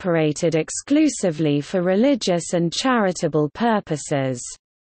organization operated exclusively for religious and charitable purposes.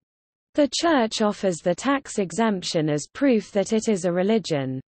 The Church offers the tax exemption as proof that it is a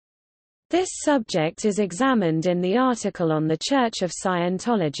religion. This subject is examined in the article on the Church of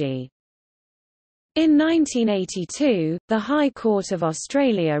Scientology. In 1982, the High Court of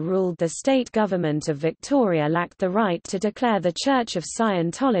Australia ruled the state government of Victoria lacked the right to declare the Church of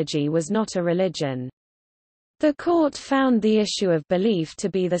Scientology was not a religion. The court found the issue of belief to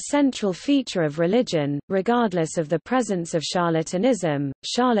be the central feature of religion, regardless of the presence of charlatanism.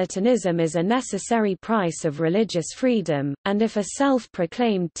 Charlatanism is a necessary price of religious freedom, and if a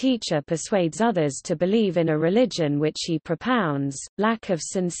self-proclaimed teacher persuades others to believe in a religion which he propounds, lack of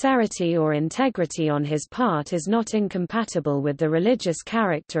sincerity or integrity on his part is not incompatible with the religious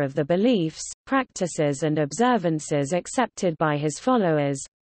character of the beliefs, practices and observances accepted by his followers.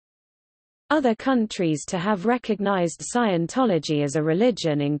 Other countries to have recognized Scientology as a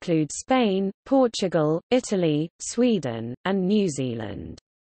religion include Spain, Portugal, Italy, Sweden, and New Zealand.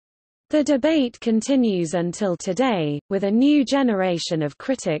 The debate continues until today, with a new generation of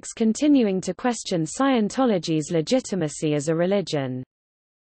critics continuing to question Scientology's legitimacy as a religion.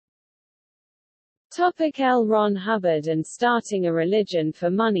 L. Ron Hubbard and starting a religion for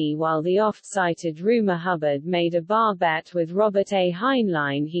money. While the oft-cited rumor Hubbard made a bar bet with Robert A.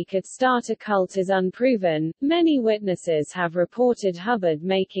 Heinlein he could start a cult is unproven, many witnesses have reported Hubbard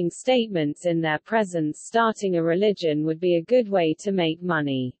making statements in their presence starting a religion would be a good way to make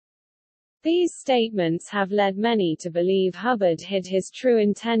money. These statements have led many to believe Hubbard hid his true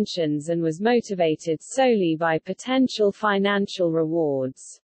intentions and was motivated solely by potential financial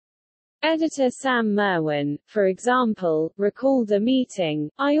rewards. Editor Sam Merwin, for example, recalled the meeting,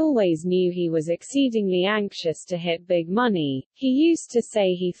 "I always knew he was exceedingly anxious to hit big money. He used to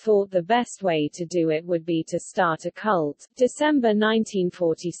say he thought the best way to do it would be to start a cult." December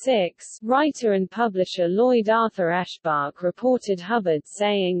 1946, writer and publisher Lloyd Arthur Eschbach reported Hubbard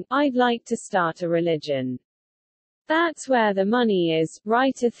saying, "I'd like to start a religion. That's where the money is."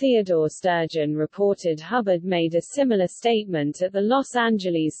 Writer Theodore Sturgeon reported Hubbard made a similar statement at the Los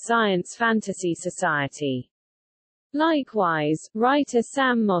Angeles Science Fantasy Society. Likewise, writer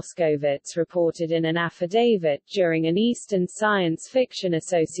Sam Moskowitz reported in an affidavit during an Eastern Science Fiction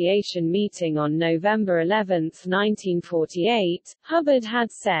Association meeting on November 11, 1948, Hubbard had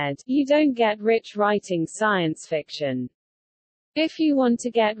said, "You don't get rich writing science fiction. If you want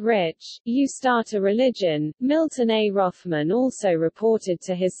to get rich, you start a religion." Milton A. Rothman also reported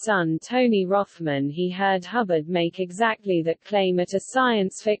to his son Tony Rothman he heard Hubbard make exactly that claim at a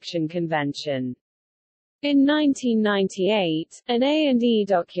science fiction convention. In 1998, an A&E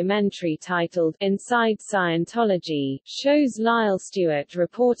documentary titled Inside Scientology shows Lyle Stewart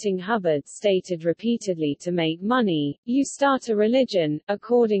reporting Hubbard stated repeatedly to make money, "You start a religion."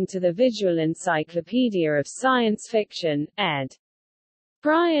 According to the Visual Encyclopedia of Science Fiction, ed.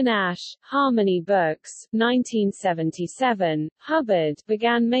 Brian Ash, Harmony Books, 1977, Hubbard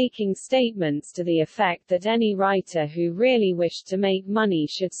began making statements to the effect that any writer who really wished to make money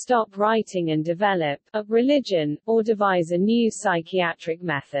should stop writing and develop a religion, or devise a new psychiatric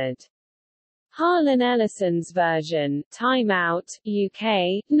method. Harlan Ellison's version, Time Out,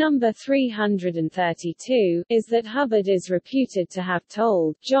 UK, number 332, is that Hubbard is reputed to have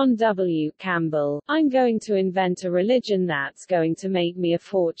told John W. Campbell, "I'm going to invent a religion that's going to make me a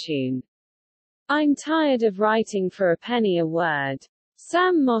fortune. I'm tired of writing for a penny a word.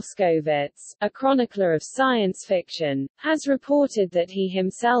 Sam Moskowitz, a chronicler of science fiction, has reported that he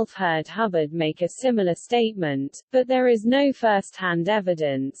himself heard Hubbard make a similar statement, but there is no first-hand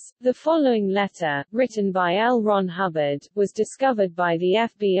evidence. The following letter, written by L. Ron Hubbard, was discovered by the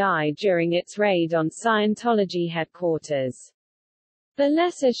FBI during its raid on Scientology headquarters. The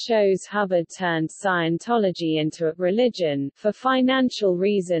letter shows Hubbard turned Scientology into a religion, for financial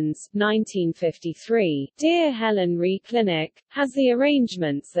reasons. 1953, Dear Helen Re Clinic, has the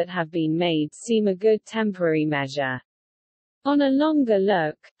arrangements that have been made seem a good temporary measure. On a longer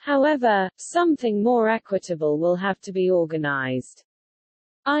look, however, something more equitable will have to be organized.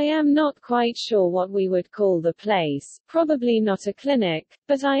 I am not quite sure what we would call the place, probably not a clinic,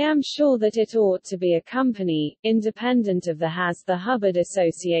 but I am sure that it ought to be a company, independent of the HAS, the Hubbard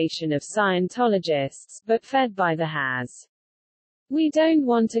Association of Scientologists, but fed by the HAS. We don't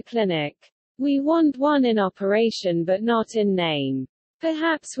want a clinic. We want one in operation but not in name.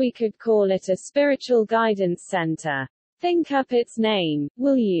 Perhaps we could call it a spiritual guidance center. Think up its name,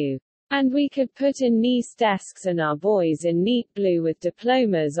 will you? And we could put in nice desks and our boys in neat blue with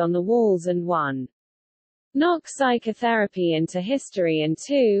diplomas on the walls, and 1. Knock psychotherapy into history, and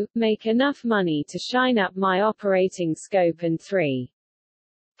 2. Make enough money to shine up my operating scope, and 3.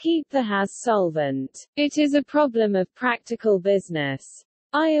 Keep the HAS solvent. It is a problem of practical business.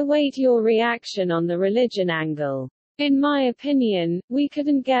 I await your reaction on the religion angle. In my opinion, we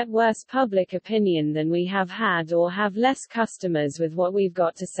couldn't get worse public opinion than we have had, or have less customers with what we've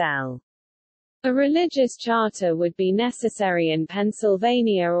got to sell. A religious charter would be necessary in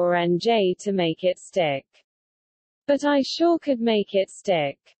Pennsylvania or NJ to make it stick. But I sure could make it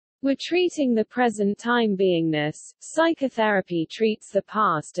stick. We're treating the present time beingness. Psychotherapy treats the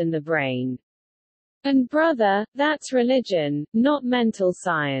past and the brain. And brother, that's religion, not mental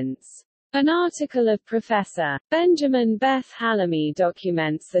science. An article of Professor Benjamin Beth Halamy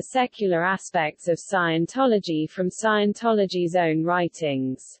documents the secular aspects of Scientology from Scientology's own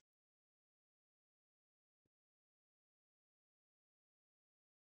writings.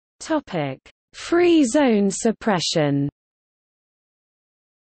 Topic: Free zone suppression.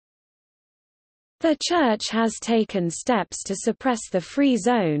 The Church has taken steps to suppress the free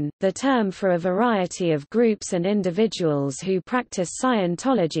zone, the term for a variety of groups and individuals who practice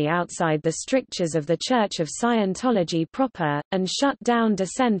Scientology outside the strictures of the Church of Scientology proper, and shut down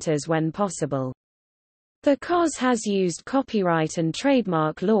dissenters when possible. The COS has used copyright and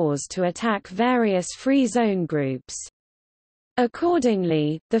trademark laws to attack various free zone groups.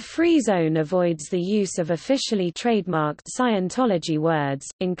 Accordingly, the free zone avoids the use of officially trademarked Scientology words,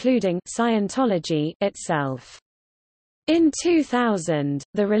 including Scientology itself. In 2000,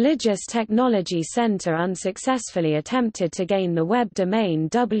 the Religious Technology Center unsuccessfully attempted to gain the web domain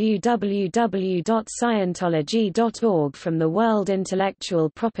www.scientology.org from the World Intellectual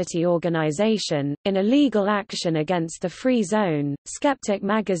Property Organization. In a legal action against the Free Zone, Skeptic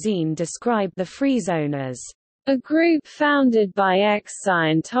magazine described the Free Zone as a group founded by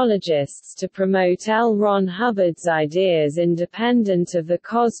ex-Scientologists to promote L. Ron Hubbard's ideas independent of the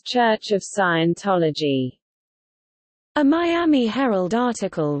COS Church of Scientology. A Miami Herald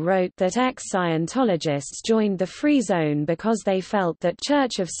article wrote that ex-Scientologists joined the Free Zone because they felt that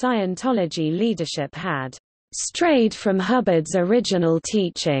Church of Scientology leadership had strayed from Hubbard's original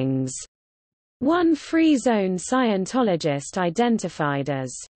teachings. One Free Zone Scientologist identified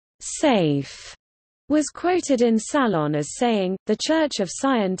as safe was quoted in Salon as saying, "The Church of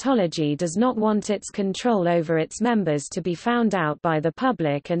Scientology does not want its control over its members to be found out by the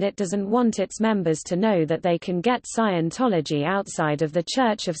public, and it doesn't want its members to know that they can get Scientology outside of the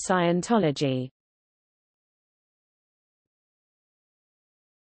Church of Scientology."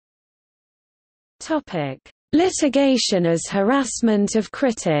 Litigation as harassment of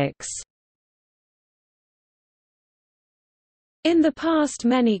critics. In the past,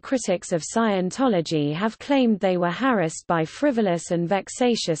 many critics of Scientology have claimed they were harassed by frivolous and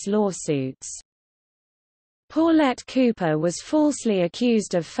vexatious lawsuits. Paulette Cooper was falsely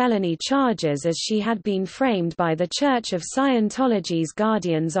accused of felony charges as she had been framed by the Church of Scientology's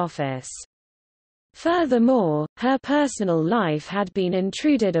Guardian's Office. Furthermore, her personal life had been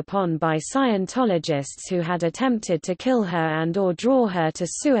intruded upon by Scientologists who had attempted to kill her and/or draw her to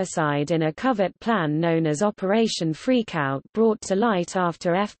suicide in a covert plan known as Operation Freakout, brought to light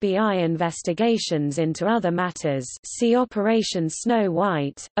after FBI investigations into other matters. See Operation Snow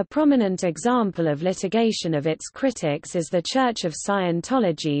White. A prominent example of litigation of its critics is the Church of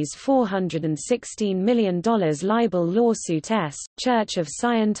Scientology's $416 million libel lawsuit S. Church of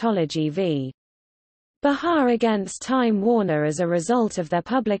Scientology v. Bahar against Time Warner as a result of their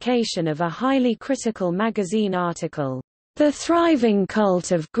publication of a highly critical magazine article. The Thriving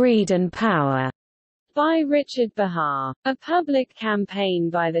Cult of Greed and Power, by Richard Bahar. A public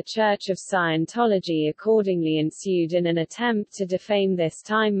campaign by the Church of Scientology accordingly ensued in an attempt to defame this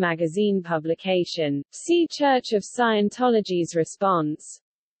Time magazine publication. See Church of Scientology's response.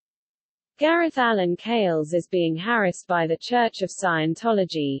 Gareth Allen Cales is being harassed by the Church of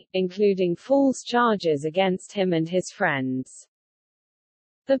Scientology, including false charges against him and his friends.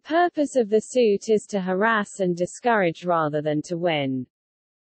 The purpose of the suit is to harass and discourage rather than to win.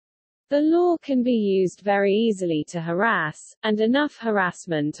 The law can be used very easily to harass, and enough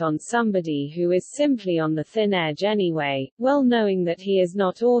harassment on somebody who is simply on the thin edge anyway, well knowing that he is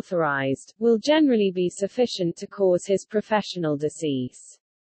not authorized, will generally be sufficient to cause his professional decease.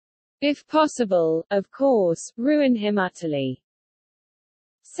 If possible, of course, ruin him utterly.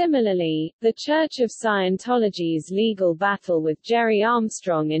 Similarly, the Church of Scientology's legal battle with Jerry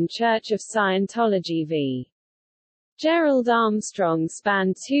Armstrong in Church of Scientology v. Gerald Armstrong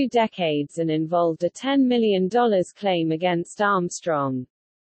spanned 2 decades and involved a $10 million claim against Armstrong.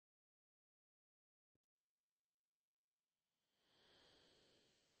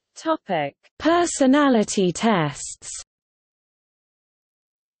 Topic: Personality tests.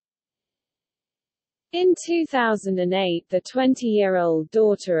 In 2008, the 20-year-old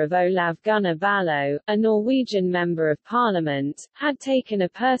daughter of Olav Gunnar Ballo, a Norwegian member of parliament, had taken a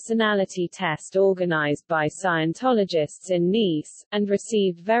personality test organized by Scientologists in Nice, and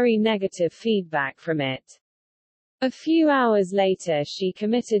received very negative feedback from it. A few hours later she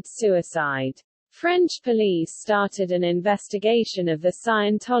committed suicide. French police started an investigation of the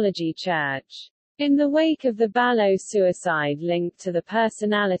Scientology Church. In the wake of the Ballo suicide linked to the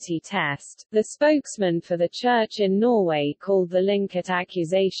personality test, the spokesman for the church in Norway called the link at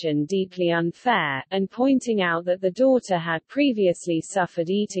accusation deeply unfair, and pointing out that the daughter had previously suffered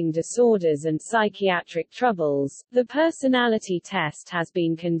eating disorders and psychiatric troubles. The personality test has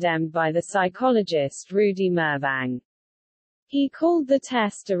been condemned by the psychologist Rudy Mervang. He called the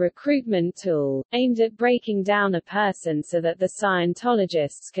test a recruitment tool, aimed at breaking down a person so that the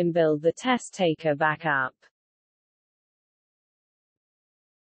Scientologists can build the test-taker back up.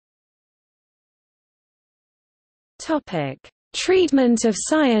 Topic: Treatment of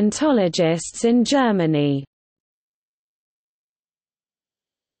Scientologists in Germany.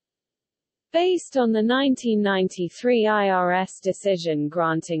 Based on the 1993 IRS decision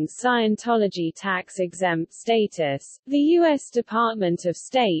granting Scientology tax-exempt status, the U.S. Department of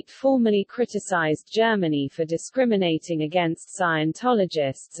State formally criticized Germany for discriminating against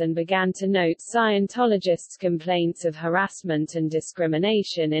Scientologists and began to note Scientologists' complaints of harassment and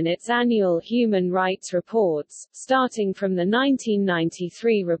discrimination in its annual human rights reports, starting from the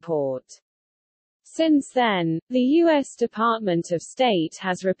 1993 report. Since then, the U.S. Department of State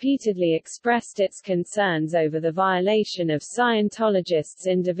has repeatedly expressed its concerns over the violation of Scientologists'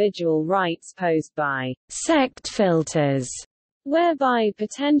 individual rights posed by sect filters, whereby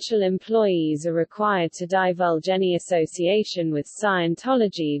potential employees are required to divulge any association with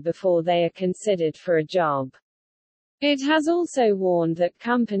Scientology before they are considered for a job. It has also warned that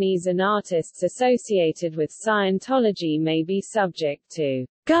companies and artists associated with Scientology may be subject to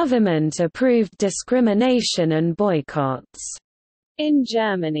government-approved discrimination and boycotts. In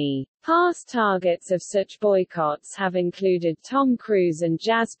Germany, past targets of such boycotts have included Tom Cruise and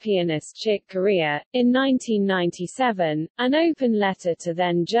jazz pianist Chick Corea. In 1997, an open letter to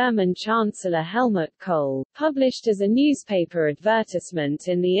then-German Chancellor Helmut Kohl, published as a newspaper advertisement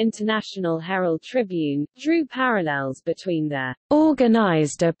in the International Herald Tribune, drew parallels between the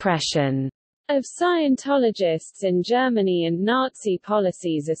organized oppression of Scientologists in Germany and Nazi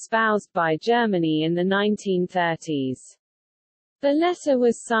policies espoused by Germany in the 1930s. The letter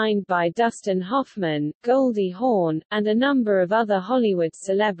was signed by Dustin Hoffman, Goldie Hawn, and a number of other Hollywood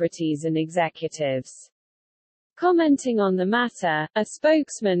celebrities and executives. Commenting on the matter, a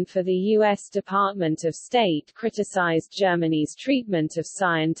spokesman for the U.S. Department of State criticized Germany's treatment of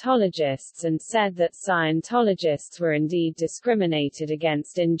Scientologists and said that Scientologists were indeed discriminated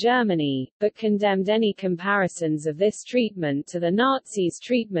against in Germany, but condemned any comparisons of this treatment to the Nazis'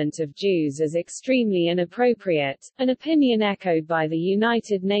 treatment of Jews as extremely inappropriate, an opinion echoed by the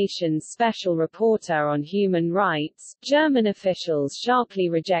United Nations Special Rapporteur on Human Rights. German officials sharply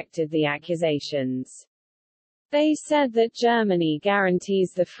rejected the accusations. They said that Germany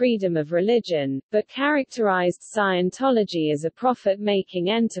guarantees the freedom of religion, but characterized Scientology as a profit-making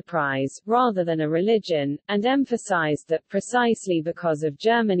enterprise, rather than a religion, and emphasized that precisely because of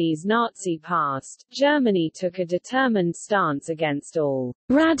Germany's Nazi past, Germany took a determined stance against all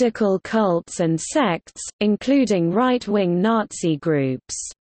radical cults and sects, including right-wing Nazi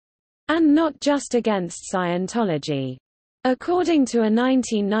groups, and not just against Scientology. According to a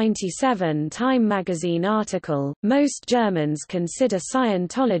 1997 Time magazine article, most Germans consider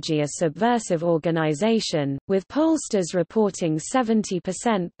Scientology a subversive organization, with pollsters reporting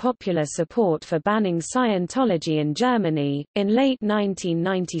 70% popular support for banning Scientology in Germany. In late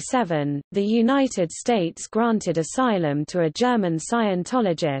 1997, the United States granted asylum to a German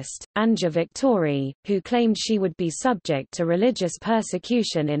Scientologist, Anja Victori, who claimed she would be subject to religious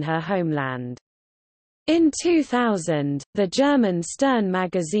persecution in her homeland. In 2000, the German Stern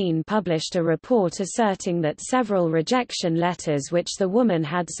magazine published a report asserting that several rejection letters which the woman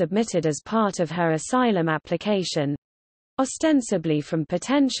had submitted as part of her asylum application—ostensibly from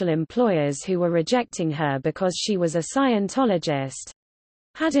potential employers who were rejecting her because she was a Scientologist,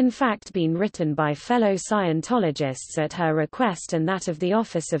 had in fact been written by fellow Scientologists at her request and that of the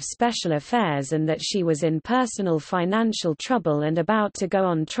Office of Special Affairs, and that she was in personal financial trouble and about to go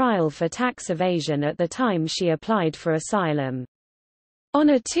on trial for tax evasion at the time she applied for asylum.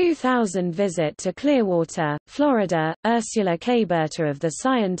 On a 2000 visit to Clearwater, Florida, Ursula Kaberter of the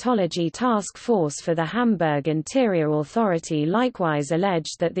Scientology Task Force for the Hamburg Interior Authority likewise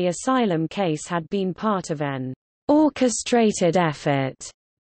alleged that the asylum case had been part of an orchestrated effort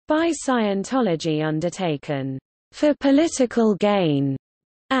by Scientology undertaken for political gain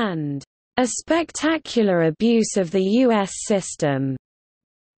and a spectacular abuse of the U.S. system.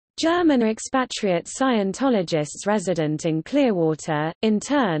 German expatriate Scientologists resident in Clearwater, in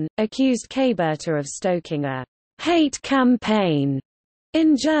turn, accused Kaberter of stoking a hate campaign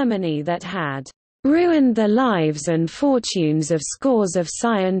in Germany that had ruined the lives and fortunes of scores of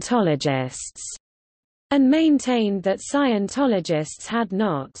Scientologists, and maintained that Scientologists had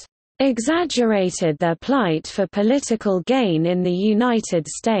not exaggerated their plight for political gain in the United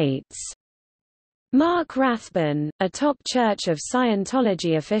States. Mark Rathbun, a top Church of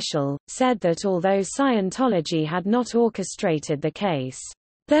Scientology official, said that although Scientology had not orchestrated the case,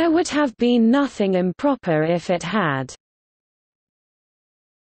 there would have been nothing improper if it had.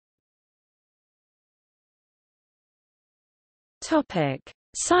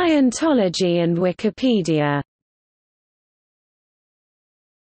 Scientology and Wikipedia.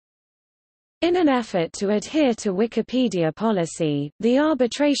 In an effort to adhere to Wikipedia policy, the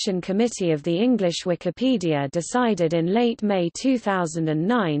Arbitration Committee of the English Wikipedia decided in late May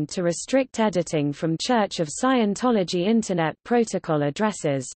 2009 to restrict editing from Church of Scientology Internet Protocol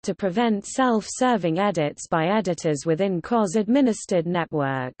addresses, to prevent self-serving edits by editors within COS-administered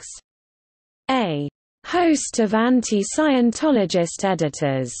networks. A host of anti-Scientologist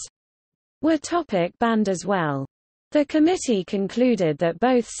editors were banned as well. The committee concluded that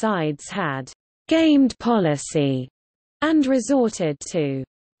both sides had gamed policy and resorted to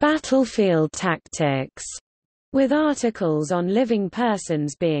battlefield tactics, with articles on living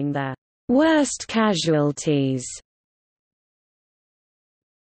persons being the worst casualties.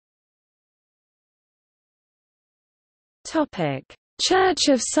 Church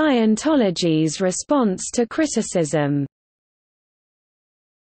of Scientology's response to criticism.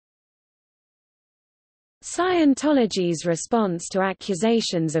 Scientology's response to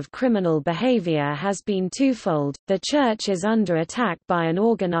accusations of criminal behavior has been twofold. The Church is under attack by an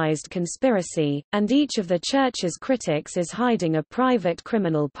organized conspiracy, and each of the Church's critics is hiding a private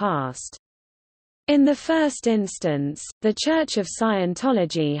criminal past. In the first instance, the Church of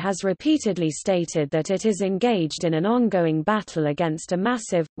Scientology has repeatedly stated that it is engaged in an ongoing battle against a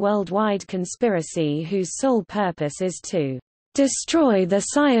massive, worldwide conspiracy whose sole purpose is to destroy the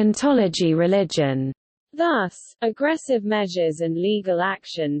Scientology religion. Thus, aggressive measures and legal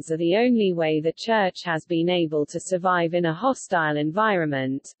actions are the only way the Church has been able to survive in a hostile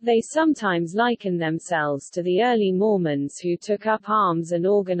environment. They sometimes liken themselves to the early Mormons who took up arms and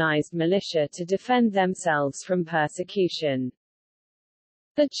organized militia to defend themselves from persecution.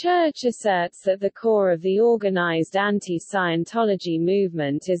 The Church asserts that the core of the organized anti-Scientology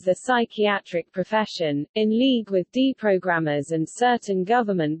movement is the psychiatric profession, in league with deprogrammers and certain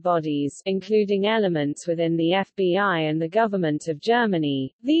government bodies, including elements within the FBI and the government of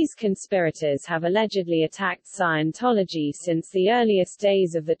Germany. These conspirators have allegedly attacked Scientology since the earliest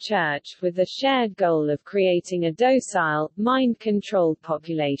days of the Church, with the shared goal of creating a docile, mind-controlled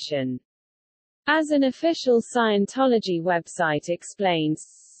population. As an official Scientology website explains,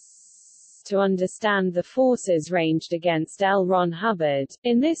 to understand the forces ranged against L. Ron Hubbard,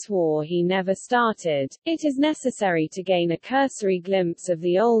 in this war he never started, it is necessary to gain a cursory glimpse of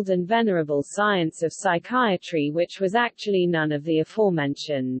the old and venerable science of psychiatry, which was actually none of the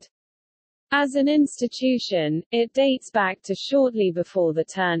aforementioned. As an institution, it dates back to shortly before the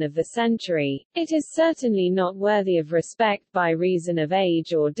turn of the century. It is certainly not worthy of respect by reason of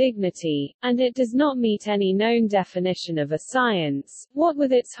age or dignity, and it does not meet any known definition of a science, what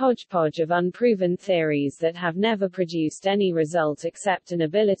with its hodgepodge of unproven theories that have never produced any result except an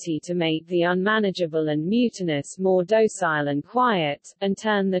ability to make the unmanageable and mutinous more docile and quiet, and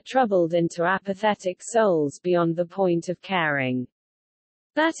turn the troubled into apathetic souls beyond the point of caring.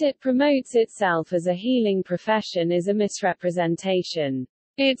 That it promotes itself as a healing profession is a misrepresentation.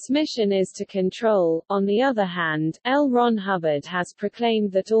 Its mission is to control. On the other hand, L. Ron Hubbard has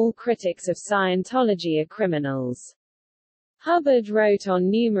proclaimed that all critics of Scientology are criminals. Hubbard wrote on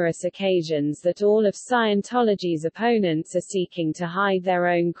numerous occasions that all of Scientology's opponents are seeking to hide their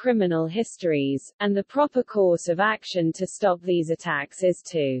own criminal histories, and the proper course of action to stop these attacks is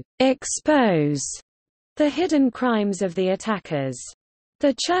to expose the hidden crimes of the attackers.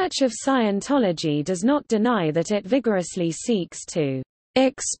 The Church of Scientology does not deny that it vigorously seeks to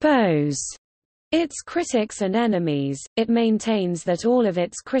expose its critics and enemies. It maintains that all of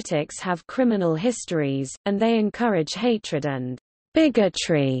its critics have criminal histories, and they encourage hatred and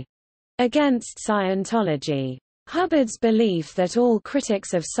bigotry against Scientology. Hubbard's belief that all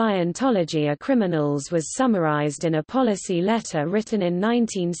critics of Scientology are criminals was summarized in a policy letter written in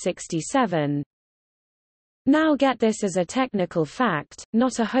 1967. Now get this as a technical fact,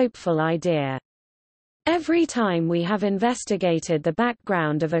 not a hopeful idea. Every time we have investigated the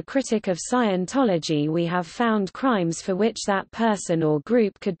background of a critic of Scientology, we have found crimes for which that person or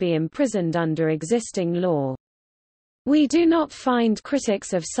group could be imprisoned under existing law. We do not find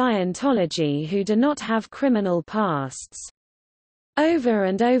critics of Scientology who do not have criminal pasts. Over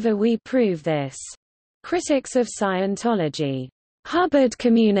and over we prove this. Critics of Scientology. Hubbard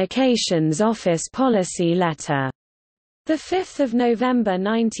Communications Office Policy Letter. 5 November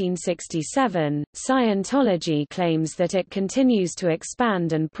 1967, Scientology claims that it continues to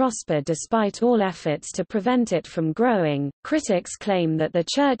expand and prosper despite all efforts to prevent it from growing. Critics claim that the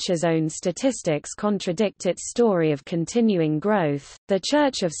Church's own statistics contradict its story of continuing growth. The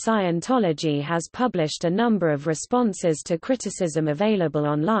Church of Scientology has published a number of responses to criticism available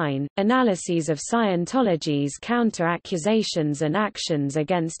online. Analyses of Scientology's counter-accusations and actions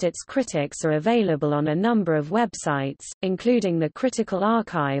against its critics are available on a number of websites, including the Critical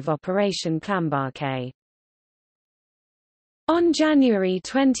Archive Operation Clambarque. On January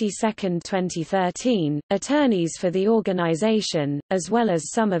 22, 2013, attorneys for the organization, as well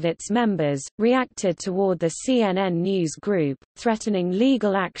as some of its members, reacted toward the CNN News Group, threatening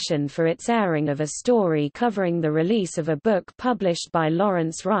legal action for its airing of a story covering the release of a book published by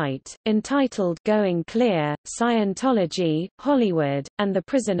Lawrence Wright, entitled Going Clear, Scientology, Hollywood, and the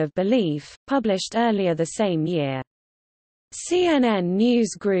Prison of Belief, published earlier the same year. CNN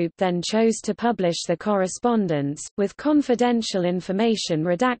News Group then chose to publish the correspondence, with confidential information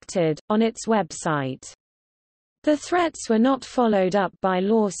redacted, on its website. The threats were not followed up by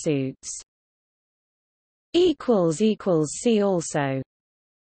lawsuits. See also